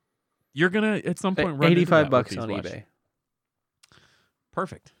 You're gonna at some point run $85 on eBay.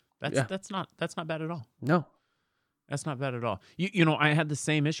 Perfect. That's not bad at all. No, that's not bad at all. I had the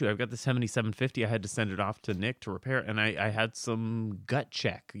same issue. I've got the 7750. I had to send it off to Nick to repair it, and I had some gut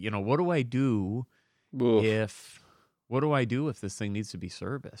check. What do I do if this thing needs to be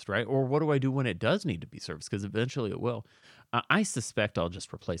serviced, right? Or what do I do when it does need to be serviced? Because eventually it will. I suspect I'll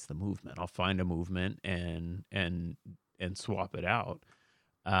just replace the movement. I'll find a movement and swap it out.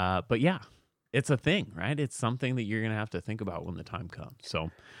 But yeah, it's a thing, right? It's something that you're going to have to think about when the time comes.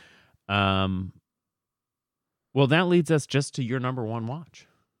 So, well, that leads us just to your number one watch.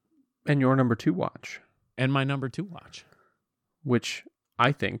 And your number two watch. And my number two watch. Which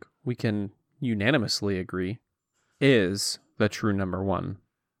I think we can unanimously agree is the true number one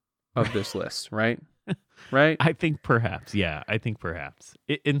of this list, right? Right? I think perhaps, yeah.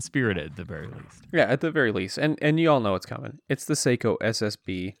 In spirit at the very least. Yeah, at the very least. And you all know it's coming. It's the Seiko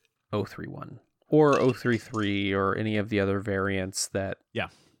SSB 031 or 033 or any of the other variants that... Yeah,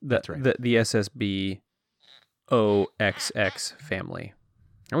 that's right. The SSB OXX family.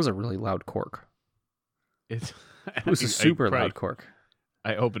 That was a really loud cork. It was a super loud cork.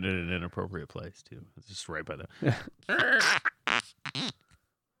 I opened it in an inappropriate place, too. It's just right by the...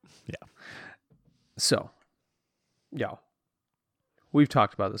 Yeah. So, yeah. We've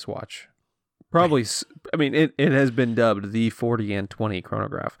talked about this watch. Probably, I mean, it has been dubbed the 40 and 20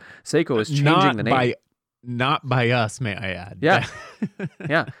 chronograph. Seiko is changing the name. Not by us, may I add. Yeah.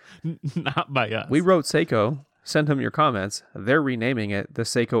 Yeah. Not by us. We wrote Seiko, sent them your comments. They're renaming it the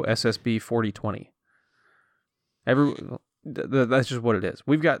Seiko SSB 4020. That's just what it is.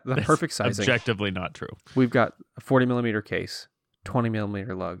 We've got the perfect sizing. Objectively not true. We've got a 40 millimeter case, 20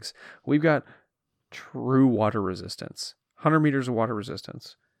 millimeter lugs. We've got true water resistance, 100 meters of water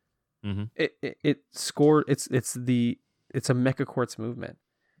resistance. Mm-hmm. It scored. It's a Mecha Quartz movement.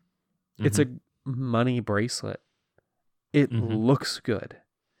 Mm-hmm. It's a money bracelet. It looks good.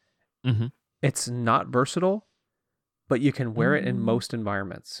 Mm-hmm. It's not versatile, but you can wear it in most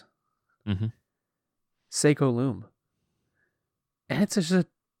environments. Mm-hmm. Seiko Lume. And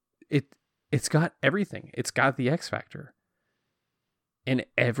it's got everything. It's got the X factor in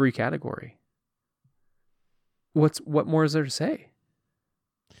every category. What more is there to say?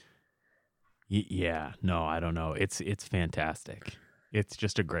 Yeah, no, I don't know. It's fantastic. It's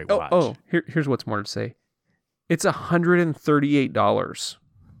just a great watch. Oh, here's what's more to say. It's $138.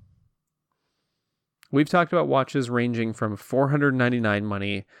 We've talked about watches ranging from $499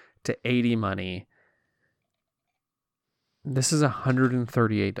 money to $80 money. This is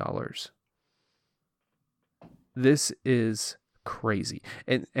 $138. This is crazy.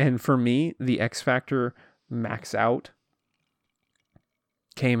 And for me, the X Factor Max Out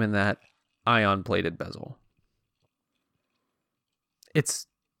came in that ion plated bezel. It's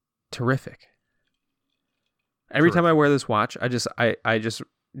terrific. Every time I wear this watch, I just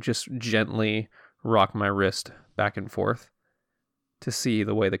gently rock my wrist back and forth to see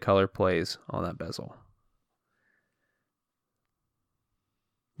the way the color plays on that bezel.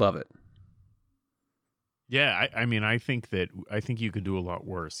 Love it. Yeah, I mean, I think you could do a lot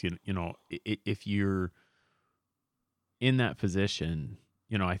worse. You know, if you're in that position,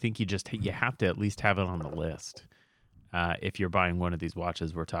 you know, I think you have to at least have it on the list. If you're buying one of these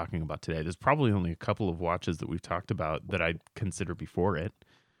watches we're talking about today, there's probably only a couple of watches that we've talked about that I'd consider before it,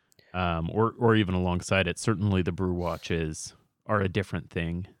 or even alongside it. Certainly, the Brew watches are a different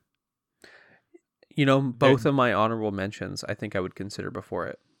thing. You know, both of my honorable mentions, I think I would consider before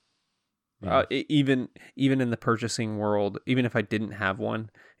it. Yeah. Even in the purchasing world, even if I didn't have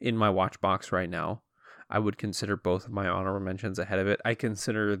one in my watch box right now, I would consider both of my honorable mentions ahead of it. I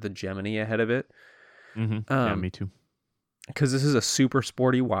consider the Gemini ahead of it. Mm-hmm. Yeah, me too. Because this is a super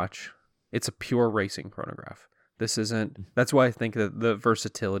sporty watch. It's a pure racing chronograph. This isn't... That's why I think that the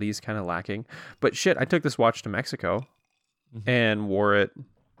versatility is kind of lacking. But shit, I took this watch to Mexico and wore it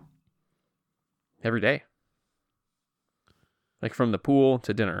every day. Like from the pool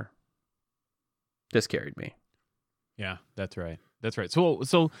to dinner. This carried me. Yeah, that's right. That's right. So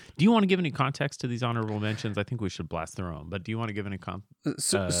do you want to give any context to these honorable mentions? I think we should blast their own, but do you want to give any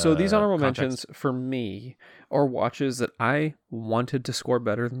So these honorable context? mentions for me are watches that I wanted to score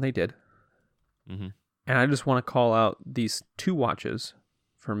better than they did. Mm-hmm. And I just want to call out these two watches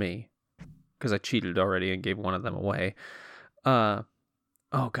for me because I cheated already and gave one of them away. Oh,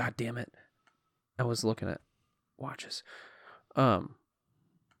 God damn it. I was looking at watches. So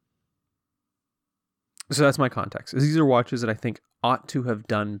that's my context. These are watches that I think ought to have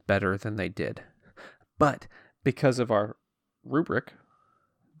done better than they did. But because of our rubric,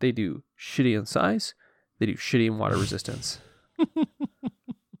 they do shitty in size, they do shitty in water resistance.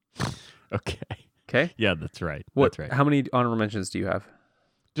 Okay? Yeah, that's right. That's right. How many honorable mentions do you have?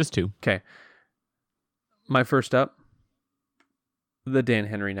 Just 2. Okay. My first up, the Dan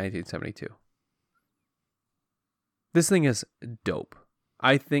Henry 1972. This thing is dope.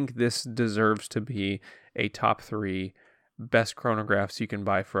 I think this deserves to be a top 3 best chronographs you can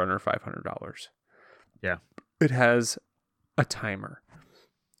buy for under $500. Yeah. It has a timer.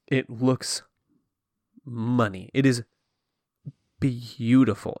 It looks money. It is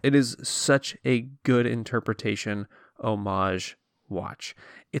beautiful. It is such a good interpretation homage watch.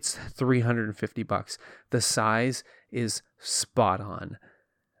 It's $350. The size is spot on.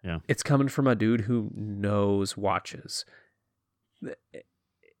 Yeah. It's coming from a dude who knows watches.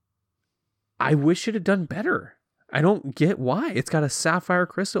 I wish it had done better. I don't get why. It's got a sapphire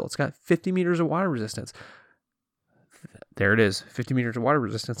crystal. It's got 50 meters of water resistance. There it is, 50 meters of water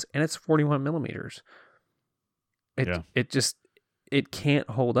resistance, and it's 41 millimeters. It can't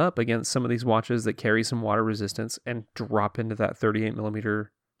hold up against some of these watches that carry some water resistance and drop into that 38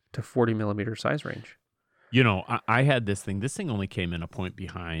 millimeter to 40 millimeter size range. You know, I had this thing. This thing only came in a point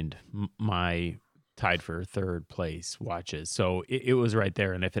behind my tied for third place watches. So it was right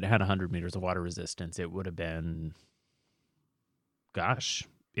there. And if it had 100 meters of water resistance, it would have been,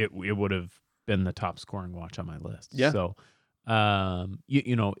 it would have been the top scoring watch on my list. Yeah. So,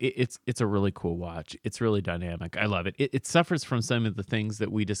 it's a really cool watch. It's really dynamic. I love it. It suffers from some of the things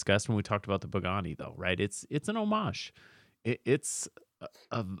that we discussed when we talked about the Pagani, though, right? It's an homage. It's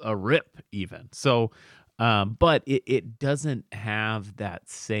a rip even. So, but it doesn't have that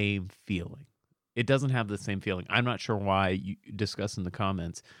same feeling. It doesn't have the same feeling. I'm not sure why you discuss in the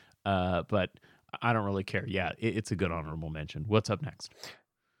comments, but I don't really care. Yeah, it's a good honorable mention. What's up next?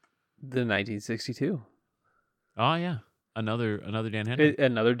 The 1962. Oh yeah, another Dan Henry.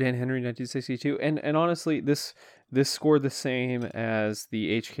 Another Dan Henry 1962. And honestly, this scored the same as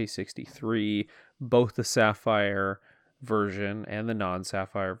the HK63, both the Sapphire version and the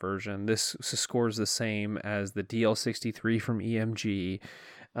non-Sapphire version. This scores the same as the DL63 from EMG.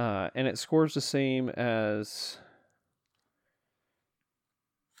 And it scores the same as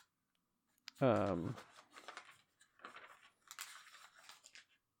and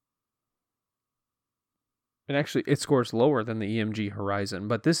actually it scores lower than the EMG Horizon,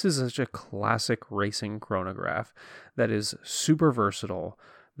 but this is such a classic racing chronograph that is super versatile,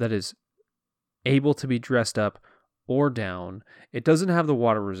 that is able to be dressed up or down. It doesn't have the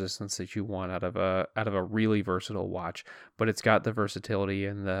water resistance that you want out of a really versatile watch, but it's got the versatility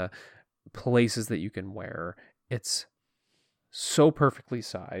and the places that you can wear. It's so perfectly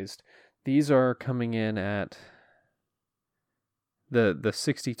sized. These are coming in at The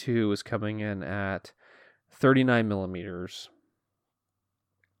 62 is coming in at 39 millimeters.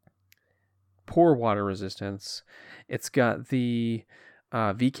 Poor water resistance. It's got the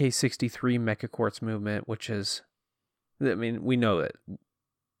VK63 Mecha Quartz movement, which is, I mean, we know it.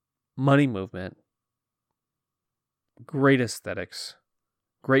 Money movement. Great aesthetics.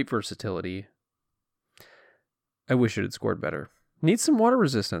 Great versatility. I wish it had scored better. Needs some water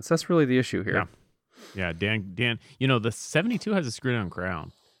resistance. That's really the issue here. Yeah, Dan, you know, the 72 has a screw down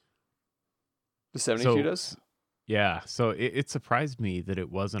crown. The 72 does? Yeah, so it surprised me that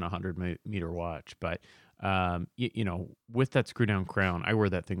it wasn't a 100-meter watch, but you know, with that screw down crown, I wear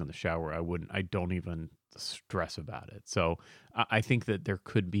that thing in the shower. I don't even stress about it. So I think that there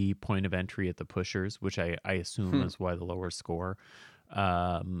could be point of entry at the pushers, which I assume is why the lower score.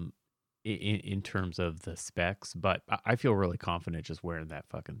 In terms of the specs, but I feel really confident just wearing that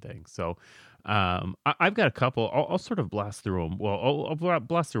fucking thing. So I've got a couple. I'll sort of blast through them. Well, I'll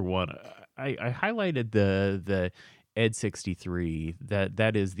blast through one. I highlighted the Ed 63.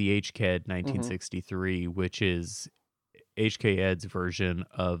 That is the HKED 1963, which is HK Ed's version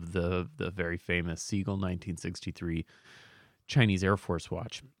of the very famous Siegel 1963 Chinese Air Force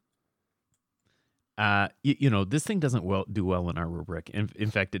watch. You know, this thing doesn't do well in our rubric.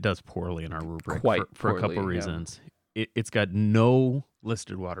 In fact, it does poorly in our rubric for a couple reasons. It's got no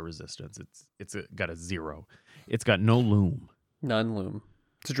listed water resistance. It's got a 0. It's got no loom. None loom.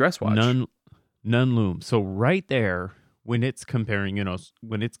 It's a dress watch. None loom. So right there, when it's comparing, you know,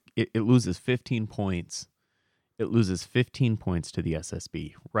 when it loses 15 points, it loses 15 points to the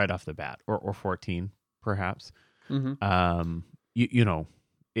SSB right off the bat, or 14 perhaps. Mm-hmm. You know,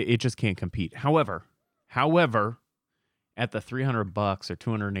 it just can't compete. However, at the $300 or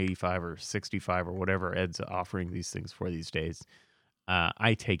 $285 or $65 or whatever Ed's offering these things for these days,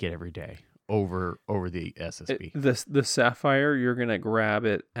 I take it every day over the SSB. The Sapphire, you're gonna grab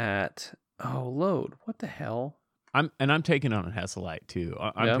it at load. What the hell? I'm taking on a Hesalite too.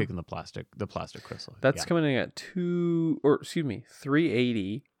 I'm taking the plastic crystal. That's coming in at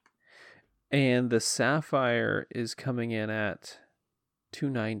 380, and the Sapphire is coming in at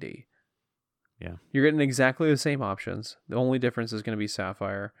 290. Yeah. You're getting exactly the same options. The only difference is going to be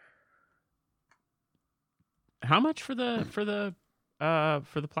Sapphire. How much for the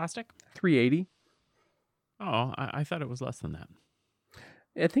plastic? 380. Oh, I thought it was less than that.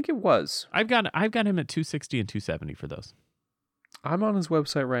 I think it was. I've got him at 260 and 270 for those. I'm on his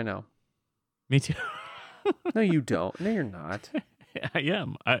website right now. Me too. No, you don't. No, you're not. I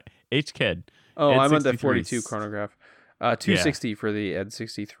am. HKED. Oh, I'm on the 42 chronograph. 260 for the Ed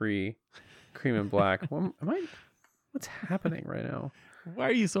 63 cream and black. What's happening right now? Why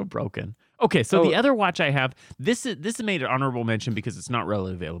are you so broken? Okay, so the other watch I have, this made an honorable mention because it's not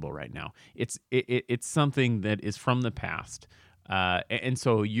readily available right now. It's something that is from the past, and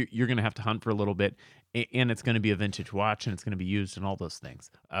so you're going to have to hunt for a little bit, and it's going to be a vintage watch, and it's going to be used and all those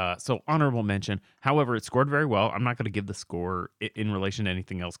things. So honorable mention. However, it scored very well. I'm not going to give the score in relation to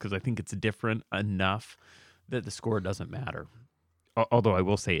anything else because I think it's different enough that the score doesn't matter. Although I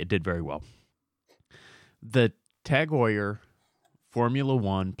will say it did very well. The Tag Heuer Formula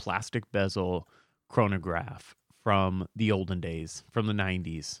One plastic bezel chronograph from the olden days, from the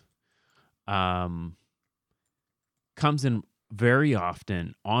 90s, comes in very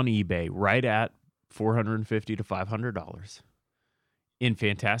often on eBay right at $450 to $500 in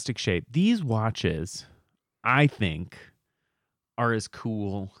fantastic shape. These watches, I think, are as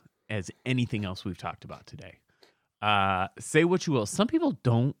cool as anything else we've talked about today. Say what you will. Some people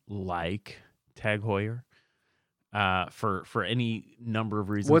don't like Tag Heuer for any number of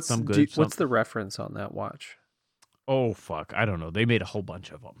reasons. What's the reference on that watch? Oh, fuck. I don't know. They made a whole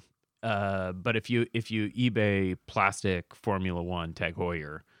bunch of them. But if you eBay plastic Formula One Tag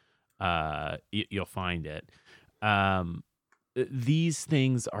Heuer, you'll find it. These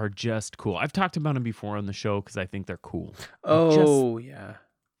things are just cool. I've talked about them before on the show because I think they're cool. Yeah.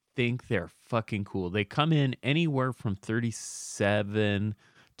 Think they're fucking cool. They come in anywhere from 37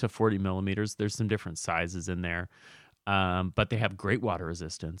 to 40 millimeters. There's some different sizes in there, but they have great water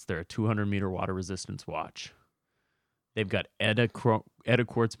resistance. They're a 200-meter water resistance watch. They've got ETA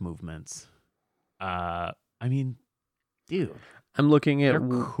quartz movements. I mean, dude, I'm looking at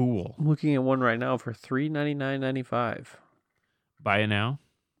cool. I'm looking at one right now for $399.95. Buy it now?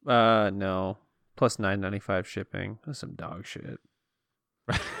 No, plus $9.95 shipping. That's some dog shit.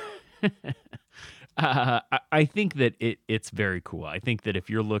 I think that it's very cool. I think that if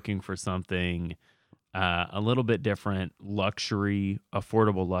you're looking for something a little bit different, luxury,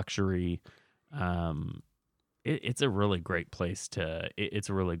 affordable luxury, it's a really great place to it's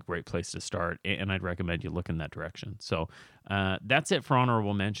a really great place to start, and I'd recommend you look in that direction. So that's it for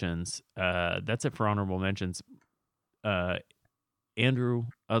honorable mentions. Andrew,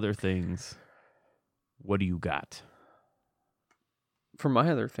 other things, what do you got? For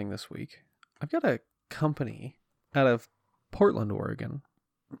my other thing this week, I've got a company out of Portland, Oregon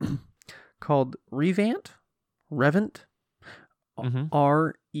called Revant Mhm. Revant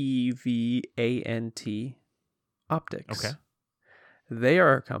Optics. Okay. They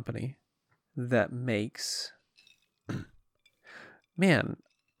are a company that makes man,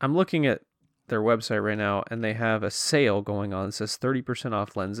 I'm looking at their website right now and they have a sale going on. It says 30%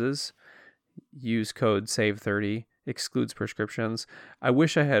 off lenses. Use code SAVE30, excludes prescriptions. I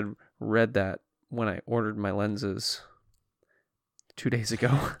wish I had read that when I ordered my lenses 2 days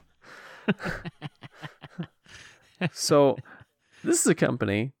ago. So this is a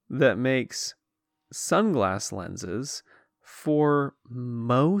company that makes sunglass lenses for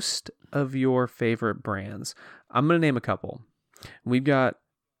most of your favorite brands. I'm going to name a couple. We've got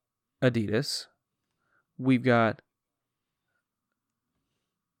Adidas. We've got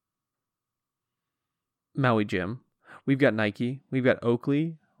Maui Jim. We've got Nike. We've got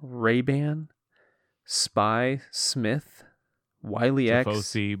Oakley, Ray-Ban, Spy, Smith, Wiley X.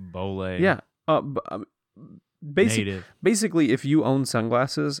 Tifosi, Bole. Yeah. Native. Basically, if you own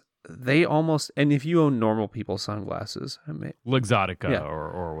sunglasses, they almost, and if you own normal people's sunglasses, Luxottica Yeah.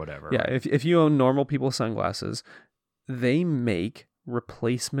 or whatever. yeah, if you own normal people's sunglasses, they make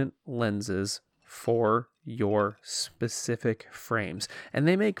replacement lenses for your specific frames, and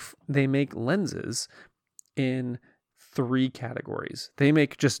they make lenses in 3 categories. They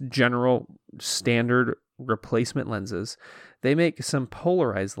make just general standard replacement lenses. They make some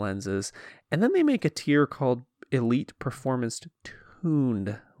polarized lenses, and then they make a tier called Elite Performance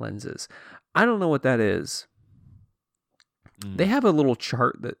Tuned lenses. I don't know what that is. They have a little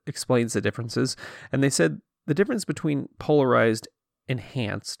chart that explains the differences, and they said the difference between polarized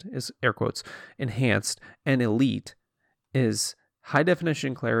enhanced is air quotes enhanced and elite is high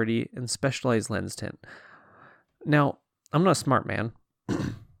definition clarity and specialized lens tint. Now, I'm not a smart man,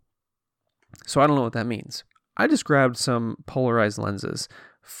 so I don't know what that means. I just grabbed some polarized lenses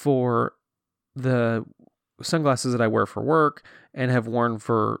for the sunglasses that I wear for work and have worn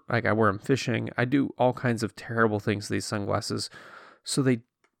for, like, I wear them fishing. I do all kinds of terrible things to these sunglasses, so they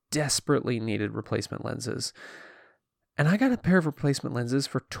desperately needed replacement lenses. And I got a pair of replacement lenses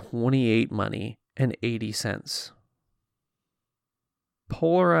for $28.80.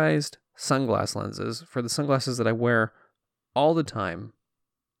 Polarized sunglass lenses for the sunglasses that I wear all the time,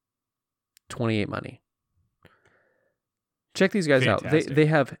 $28. Check these guys out. They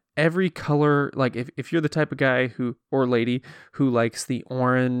have every color. Like if you're the type of guy who or lady who likes the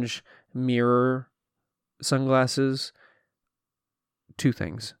orange mirror sunglasses, 2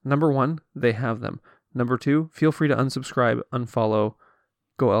 things. Number 1, they have them. Number 2, feel free to unsubscribe, unfollow,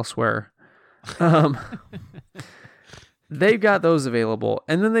 go elsewhere. They've got those available.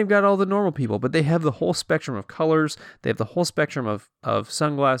 And then they've got all the normal people, but they have the whole spectrum of colors. They have the whole spectrum of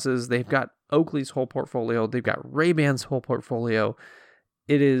sunglasses. They've got Oakley's whole portfolio. They've got Ray-Ban's whole portfolio.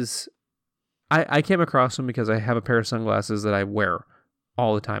 It is... I came across them because I have a pair of sunglasses that I wear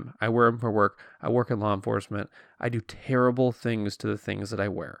all the time. I wear them for work. I work in law enforcement. I do terrible things to the things that I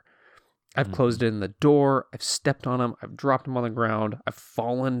wear. I've closed in the door. I've stepped on them. I've dropped them on the ground. I've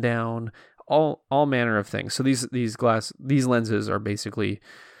fallen down. All manner of things. So these lenses are basically...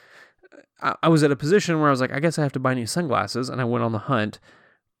 I was at a position where I was like, I guess I have to buy new sunglasses, and I went on the hunt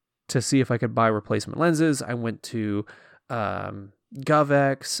to see if I could buy replacement lenses. I went to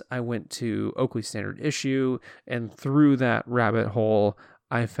GovX. I went to Oakley Standard Issue, and through that rabbit hole,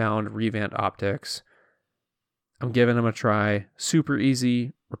 I found Revant Optics. I'm giving them a try. Super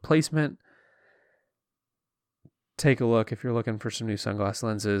easy replacement. Take a look if you're looking for some new sunglass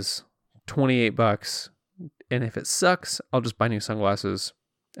lenses. $28, and if it sucks, I'll just buy new sunglasses,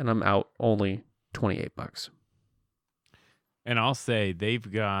 and I'm out only $28. And I'll say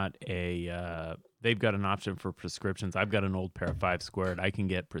they've got an option for prescriptions. I've got an old pair of 5 squared. I can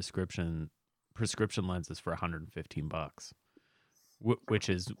get prescription lenses for $115, which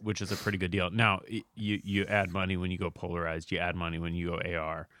is a pretty good deal. Now you add money when you go polarized. You add money when you go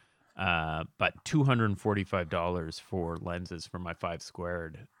AR. But $245 for lenses for my 5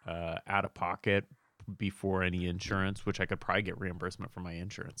 squared out of pocket before any insurance, which I could probably get reimbursement for my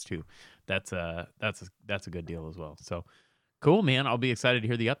insurance too. That's a good deal as well. So cool, man. I'll be excited to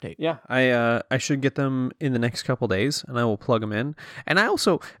hear the update. Yeah, I should get them in the next couple days, and I will plug them in. And I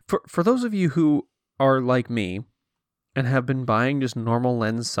also, for those of you who are like me and have been buying just normal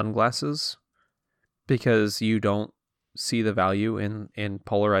lens sunglasses, because you don't see the value in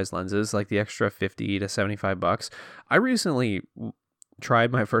polarized lenses, like the extra 50 to $75. I recently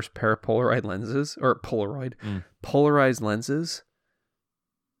tried my first pair of polarized lenses.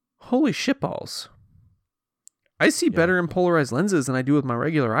 Holy shitballs. I see better in polarized lenses than I do with my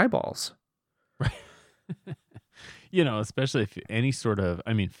regular eyeballs. Right. Especially if any sort of,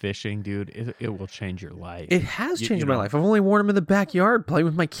 fishing, dude, it will change your life. It has changed my life. I've only worn them in the backyard playing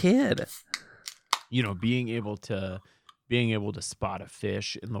with my kid. Being able to spot a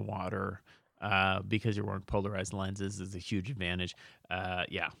fish in the water because you're wearing polarized lenses is a huge advantage.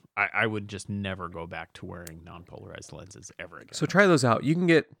 I would just never go back to wearing non-polarized lenses ever again. So try those out. You can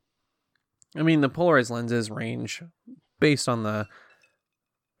get, the polarized lenses range based on the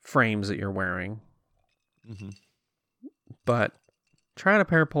frames that you're wearing. Mm-hmm. But try out a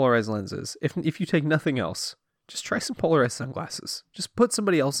pair of polarized lenses. If you take nothing else, just try some polarized sunglasses. Just put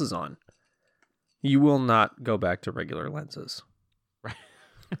somebody else's on. You will not go back to regular lenses. Right.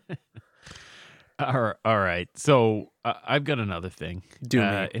 All right. So I've got another thing.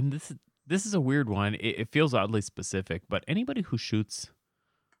 And this is a weird one. It feels oddly specific, but anybody who shoots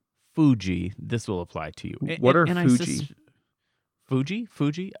Fuji, this will apply to you. What are Fuji? Fuji?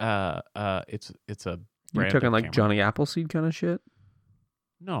 It's a You're talking like camera. Johnny Appleseed kind of shit?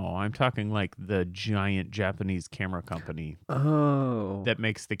 No, I'm talking like the giant Japanese camera company. Oh. That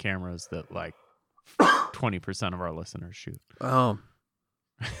makes the cameras that like 20% of our listeners shoot. Oh.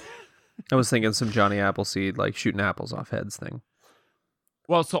 I was thinking some Johnny Appleseed, like shooting apples off heads thing.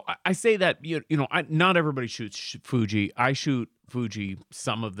 Well, so I say that, not everybody shoots Fuji. I shoot Fuji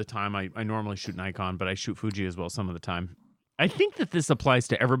some of the time. I normally shoot Nikon, but I shoot Fuji as well some of the time. I think that this applies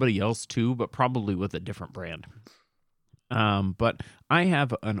to everybody else too, but probably with a different brand. But I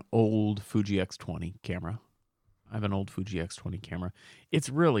have an old Fuji X20 camera. It's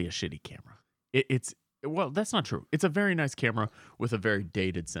really a shitty camera. Well, that's not true. It's a very nice camera with a very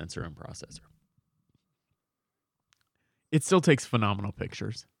dated sensor and processor. It still takes phenomenal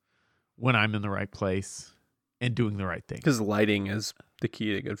pictures when I'm in the right place and doing the right thing. Because lighting is the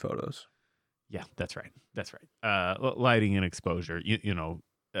key to good photos. Yeah, that's right. Lighting and exposure,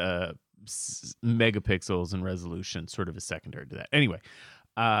 megapixels and resolution sort of is secondary to that. Anyway,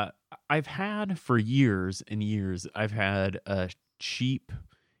 I've had for years and years, I've had a cheap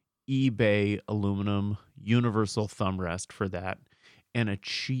eBay aluminum universal thumb rest for that and a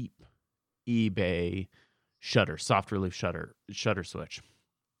cheap eBay shutter, soft relief shutter switch.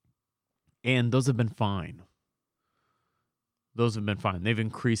 And those have been fine. They've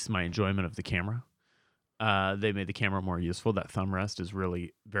increased my enjoyment of the camera. They made the camera more useful. That thumb rest is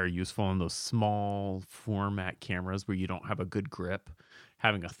really very useful in those small format cameras where you don't have a good grip.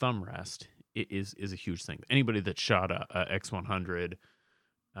 Having a thumb rest is a huge thing. Anybody that shot a X100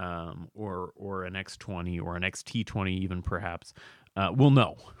 or an X20 or an XT20 even perhaps will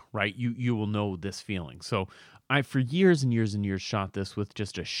know, right? You will know this feeling. So I, for years and years and years, shot this with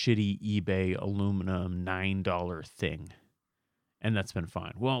just a shitty eBay aluminum $9 thing. And that's been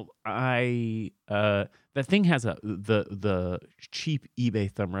fine. Well, that thing has the cheap eBay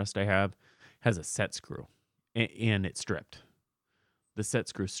thumb rest I have has a set screw, and it's stripped. The set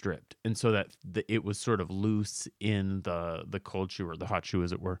screw stripped, and so that it was sort of loose in the cold shoe or the hot shoe,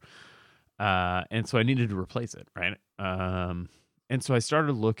 as it were. And so I needed to replace it, right? And so I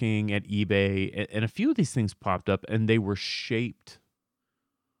started looking at eBay, and a few of these things popped up, and they were shaped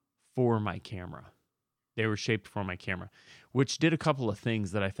for my camera. Which did a couple of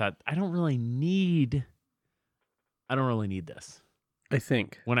things that I thought, I don't really need this. I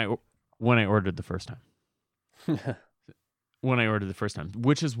think. When I ordered the first time.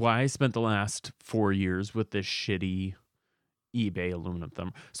 Which is why I spent the last 4 years with this shitty eBay aluminum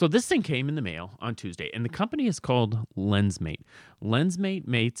thumb. So this thing came in the mail on Tuesday, and the company is called LensMate. LensMate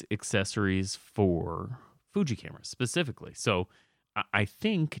makes accessories for Fuji cameras specifically. So I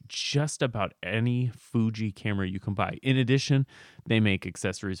think just about any Fuji camera you can buy. In addition, they make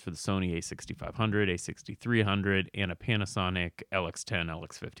accessories for the Sony a6500, a6300, and a Panasonic LX10,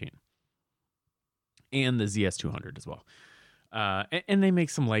 LX15. And the ZS200 as well. And they make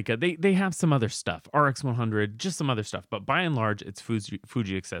some Leica. They have some other stuff. RX100, just some other stuff. But by and large, it's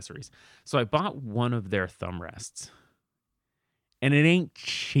Fuji accessories. So I bought one of their thumb rests. And it ain't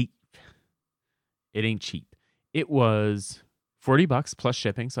cheap. It was $40 plus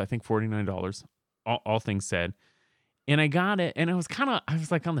shipping, so I think $49, all things said. And I got it, and I was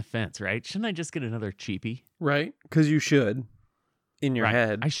like on the fence, right? Shouldn't I just get another cheapie? Right, because you should, in your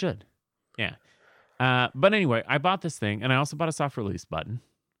head. I should, yeah. But anyway, I bought this thing, and I also bought a soft release button.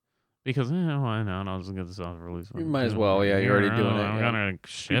 Because, why not? I'll just get the soft release button. You might as well, yeah, you're already doing it. I'm gonna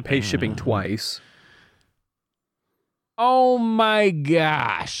you pay shipping twice. Oh my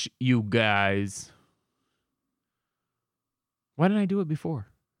gosh, you guys. Why didn't I do it before?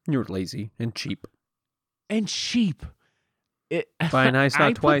 You're lazy and cheap. And cheap. Buy nice,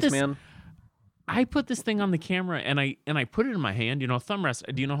 not twice, man. I put this thing on the camera and I put it in my hand. You know, thumb rest.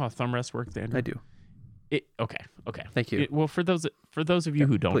 Do you know how thumb rest works, Andrew? I do. Okay. Thank you. Well, for those of you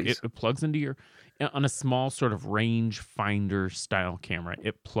who don't, please. it plugs into on a small sort of range finder style camera.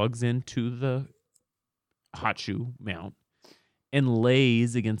 It plugs into the hot shoe mount and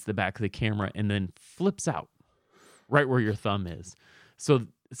lays against the back of the camera and then flips out right where your thumb is, so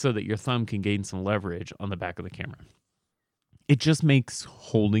that your thumb can gain some leverage on the back of the camera. It just makes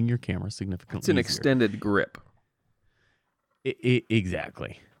holding your camera significantly It's an easier. extended grip.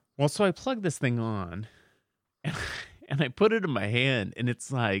 Exactly. Well, so I plug this thing on, and I put it in my hand, and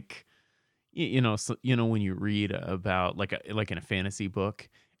it's like, when you read about like in a fantasy book,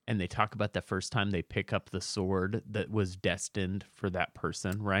 and they talk about the first time they pick up the sword that was destined for that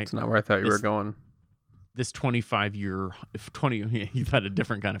person, right? It's not where I thought you were going. This 25-year, you had a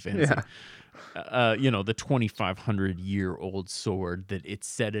different kind of fantasy. Yeah. The 2,500-year-old sword that it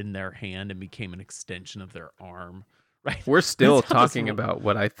set in their hand and became an extension of their arm, right? We're still talking about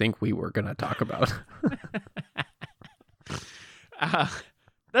what I think we were going to talk about.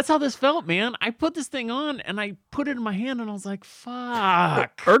 That's how this felt, man. I put this thing on and I put it in my hand and I was like,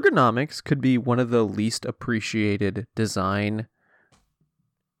 fuck. Ergonomics could be one of the least appreciated design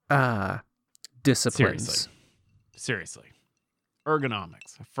disciplines. Seriously.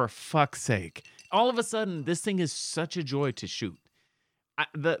 Ergonomics, for fuck's sake. All of a sudden, this thing is such a joy to shoot.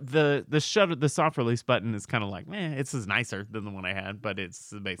 The soft release button is kind of like, it's nicer than the one I had, but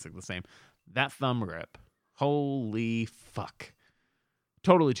it's basically the same. That thumb grip, holy fuck.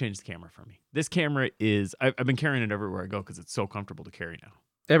 Totally changed the camera for me. This camera is, I've been carrying it everywhere I go because it's so comfortable to carry now.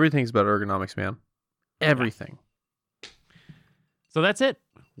 Everything's about ergonomics, man. Everything. So that's it.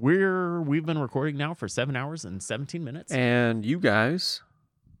 We've been recording now for 7 hours and 17 minutes. And you guys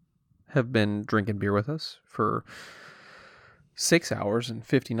have been drinking beer with us for 6 hours and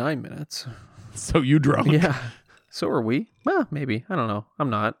 59 minutes. So you drunk. Yeah. So are we. Well, maybe. I don't know.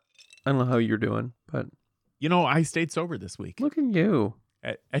 I'm not. I don't know how you're doing, but... I stayed sober this week. Look at you.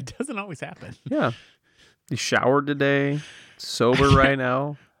 It doesn't always happen. Yeah. You showered today. Sober right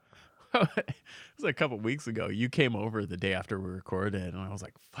now. It was a couple weeks ago. You came over the day after we recorded, and I was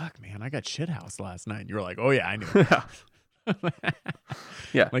like, fuck, man, I got shithoused last night. And you were like, oh, yeah, I knew.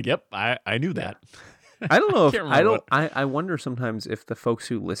 Yeah. Like, yep, I knew that. I don't know if I wonder sometimes if the folks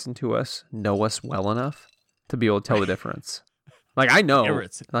who listen to us know us well enough to be able to tell the difference. Like, I know.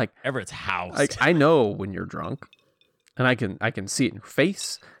 Everett's house. Like, I know when you're drunk, and I can see it in your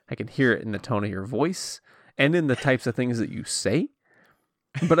face. I can hear it in the tone of your voice and in the types of things that you say.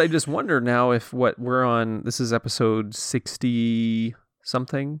 But I just wonder now if what we're on, this is episode 60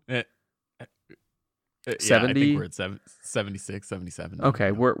 something. 70. I think we're at 76, 77.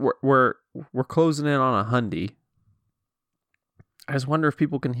 Okay, we're closing in on 100. I just wonder if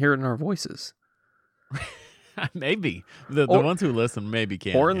people can hear it in our voices. Maybe the ones who listen maybe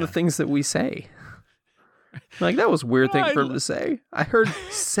can, or in the things that we say. Like, that was a weird thing for him to say. I heard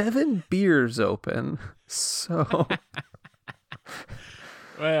 7 beers open. So,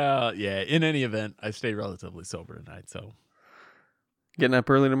 well, yeah. In any event, I stayed relatively sober tonight. So, getting up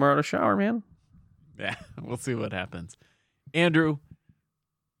early tomorrow to shower, man. Yeah, we'll see what happens. Andrew,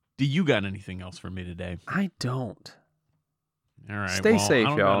 do you got anything else for me today? I don't. All right. Stay safe,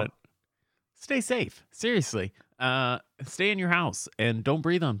 y'all. Stay safe. Seriously. Stay in your house and don't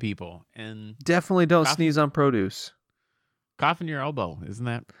breathe on people. And definitely don't sneeze on produce. Cough in your elbow. Isn't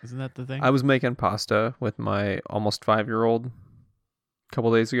that the thing? I was making pasta with my almost 5-year-old a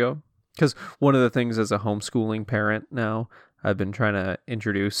couple days ago. Because one of the things as a homeschooling parent now, I've been trying to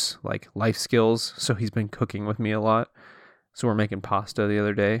introduce like life skills. So he's been cooking with me a lot. So we're making pasta the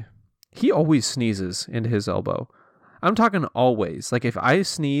other day. He always sneezes into his elbow. I'm talking always. Like, if I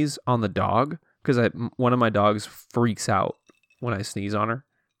sneeze on the dog, because one of my dogs freaks out when I sneeze on her.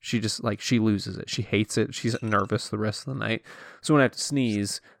 She just, she loses it. She hates it. She's nervous the rest of the night. So when I have to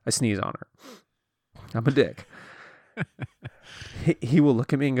sneeze, I sneeze on her. I'm a dick. He will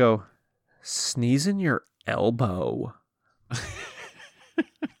look at me and go, sneeze in your elbow.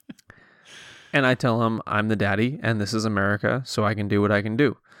 And I tell him I'm the daddy and this is America, so I can do what I can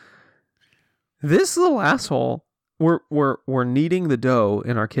do. This little asshole... We're kneading the dough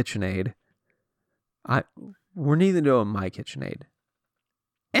in our KitchenAid. We're kneading the dough in my KitchenAid.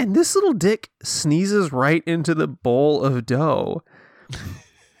 And this little dick sneezes right into the bowl of dough.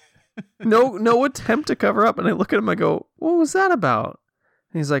 No attempt to cover up. And I look at him, I go, what was that about?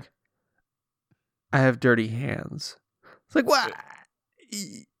 And he's like, I have dirty hands. It's like, what?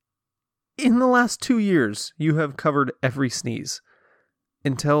 In the last 2 years, you have covered every sneeze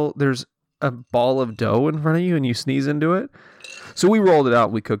until there's a ball of dough in front of you and you sneeze into it. So we rolled it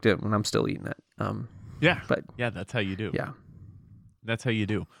out, we cooked it, and I'm still eating it. That's how you do. Yeah. That's how you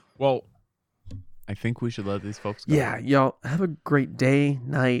do. Well, I think we should let these folks go. Yeah, y'all have a great day,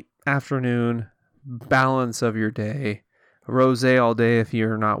 night, afternoon, balance of your day. Rosé all day if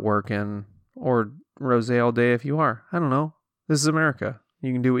you're not working, or rosé all day if you are. I don't know. This is America.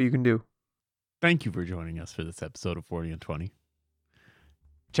 You can do what you can do. Thank you for joining us for this episode of 40 and 20.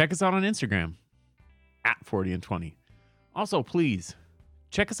 Check us out on Instagram at 40 and 20. Also, please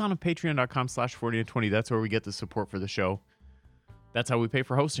check us out on patreon.com/40 and 20. That's where we get the support for the show. That's how we pay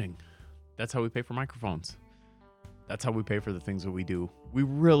for hosting. That's how we pay for microphones. That's how we pay for the things that we do. We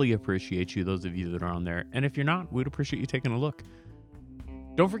really appreciate you, those of you that are on there. And if you're not, we'd appreciate you taking a look.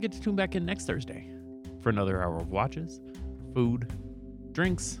 Don't forget to tune back in next Thursday for another hour of watches, food,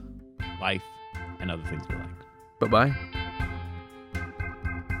 drinks, life, and other things we like. Bye-bye.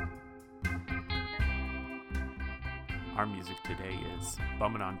 Our music today is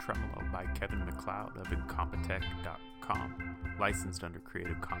Bummin' on Tremolo by Kevin MacLeod of Incompetech.com. Licensed under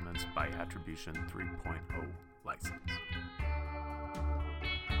Creative Commons by Attribution 3.0 license.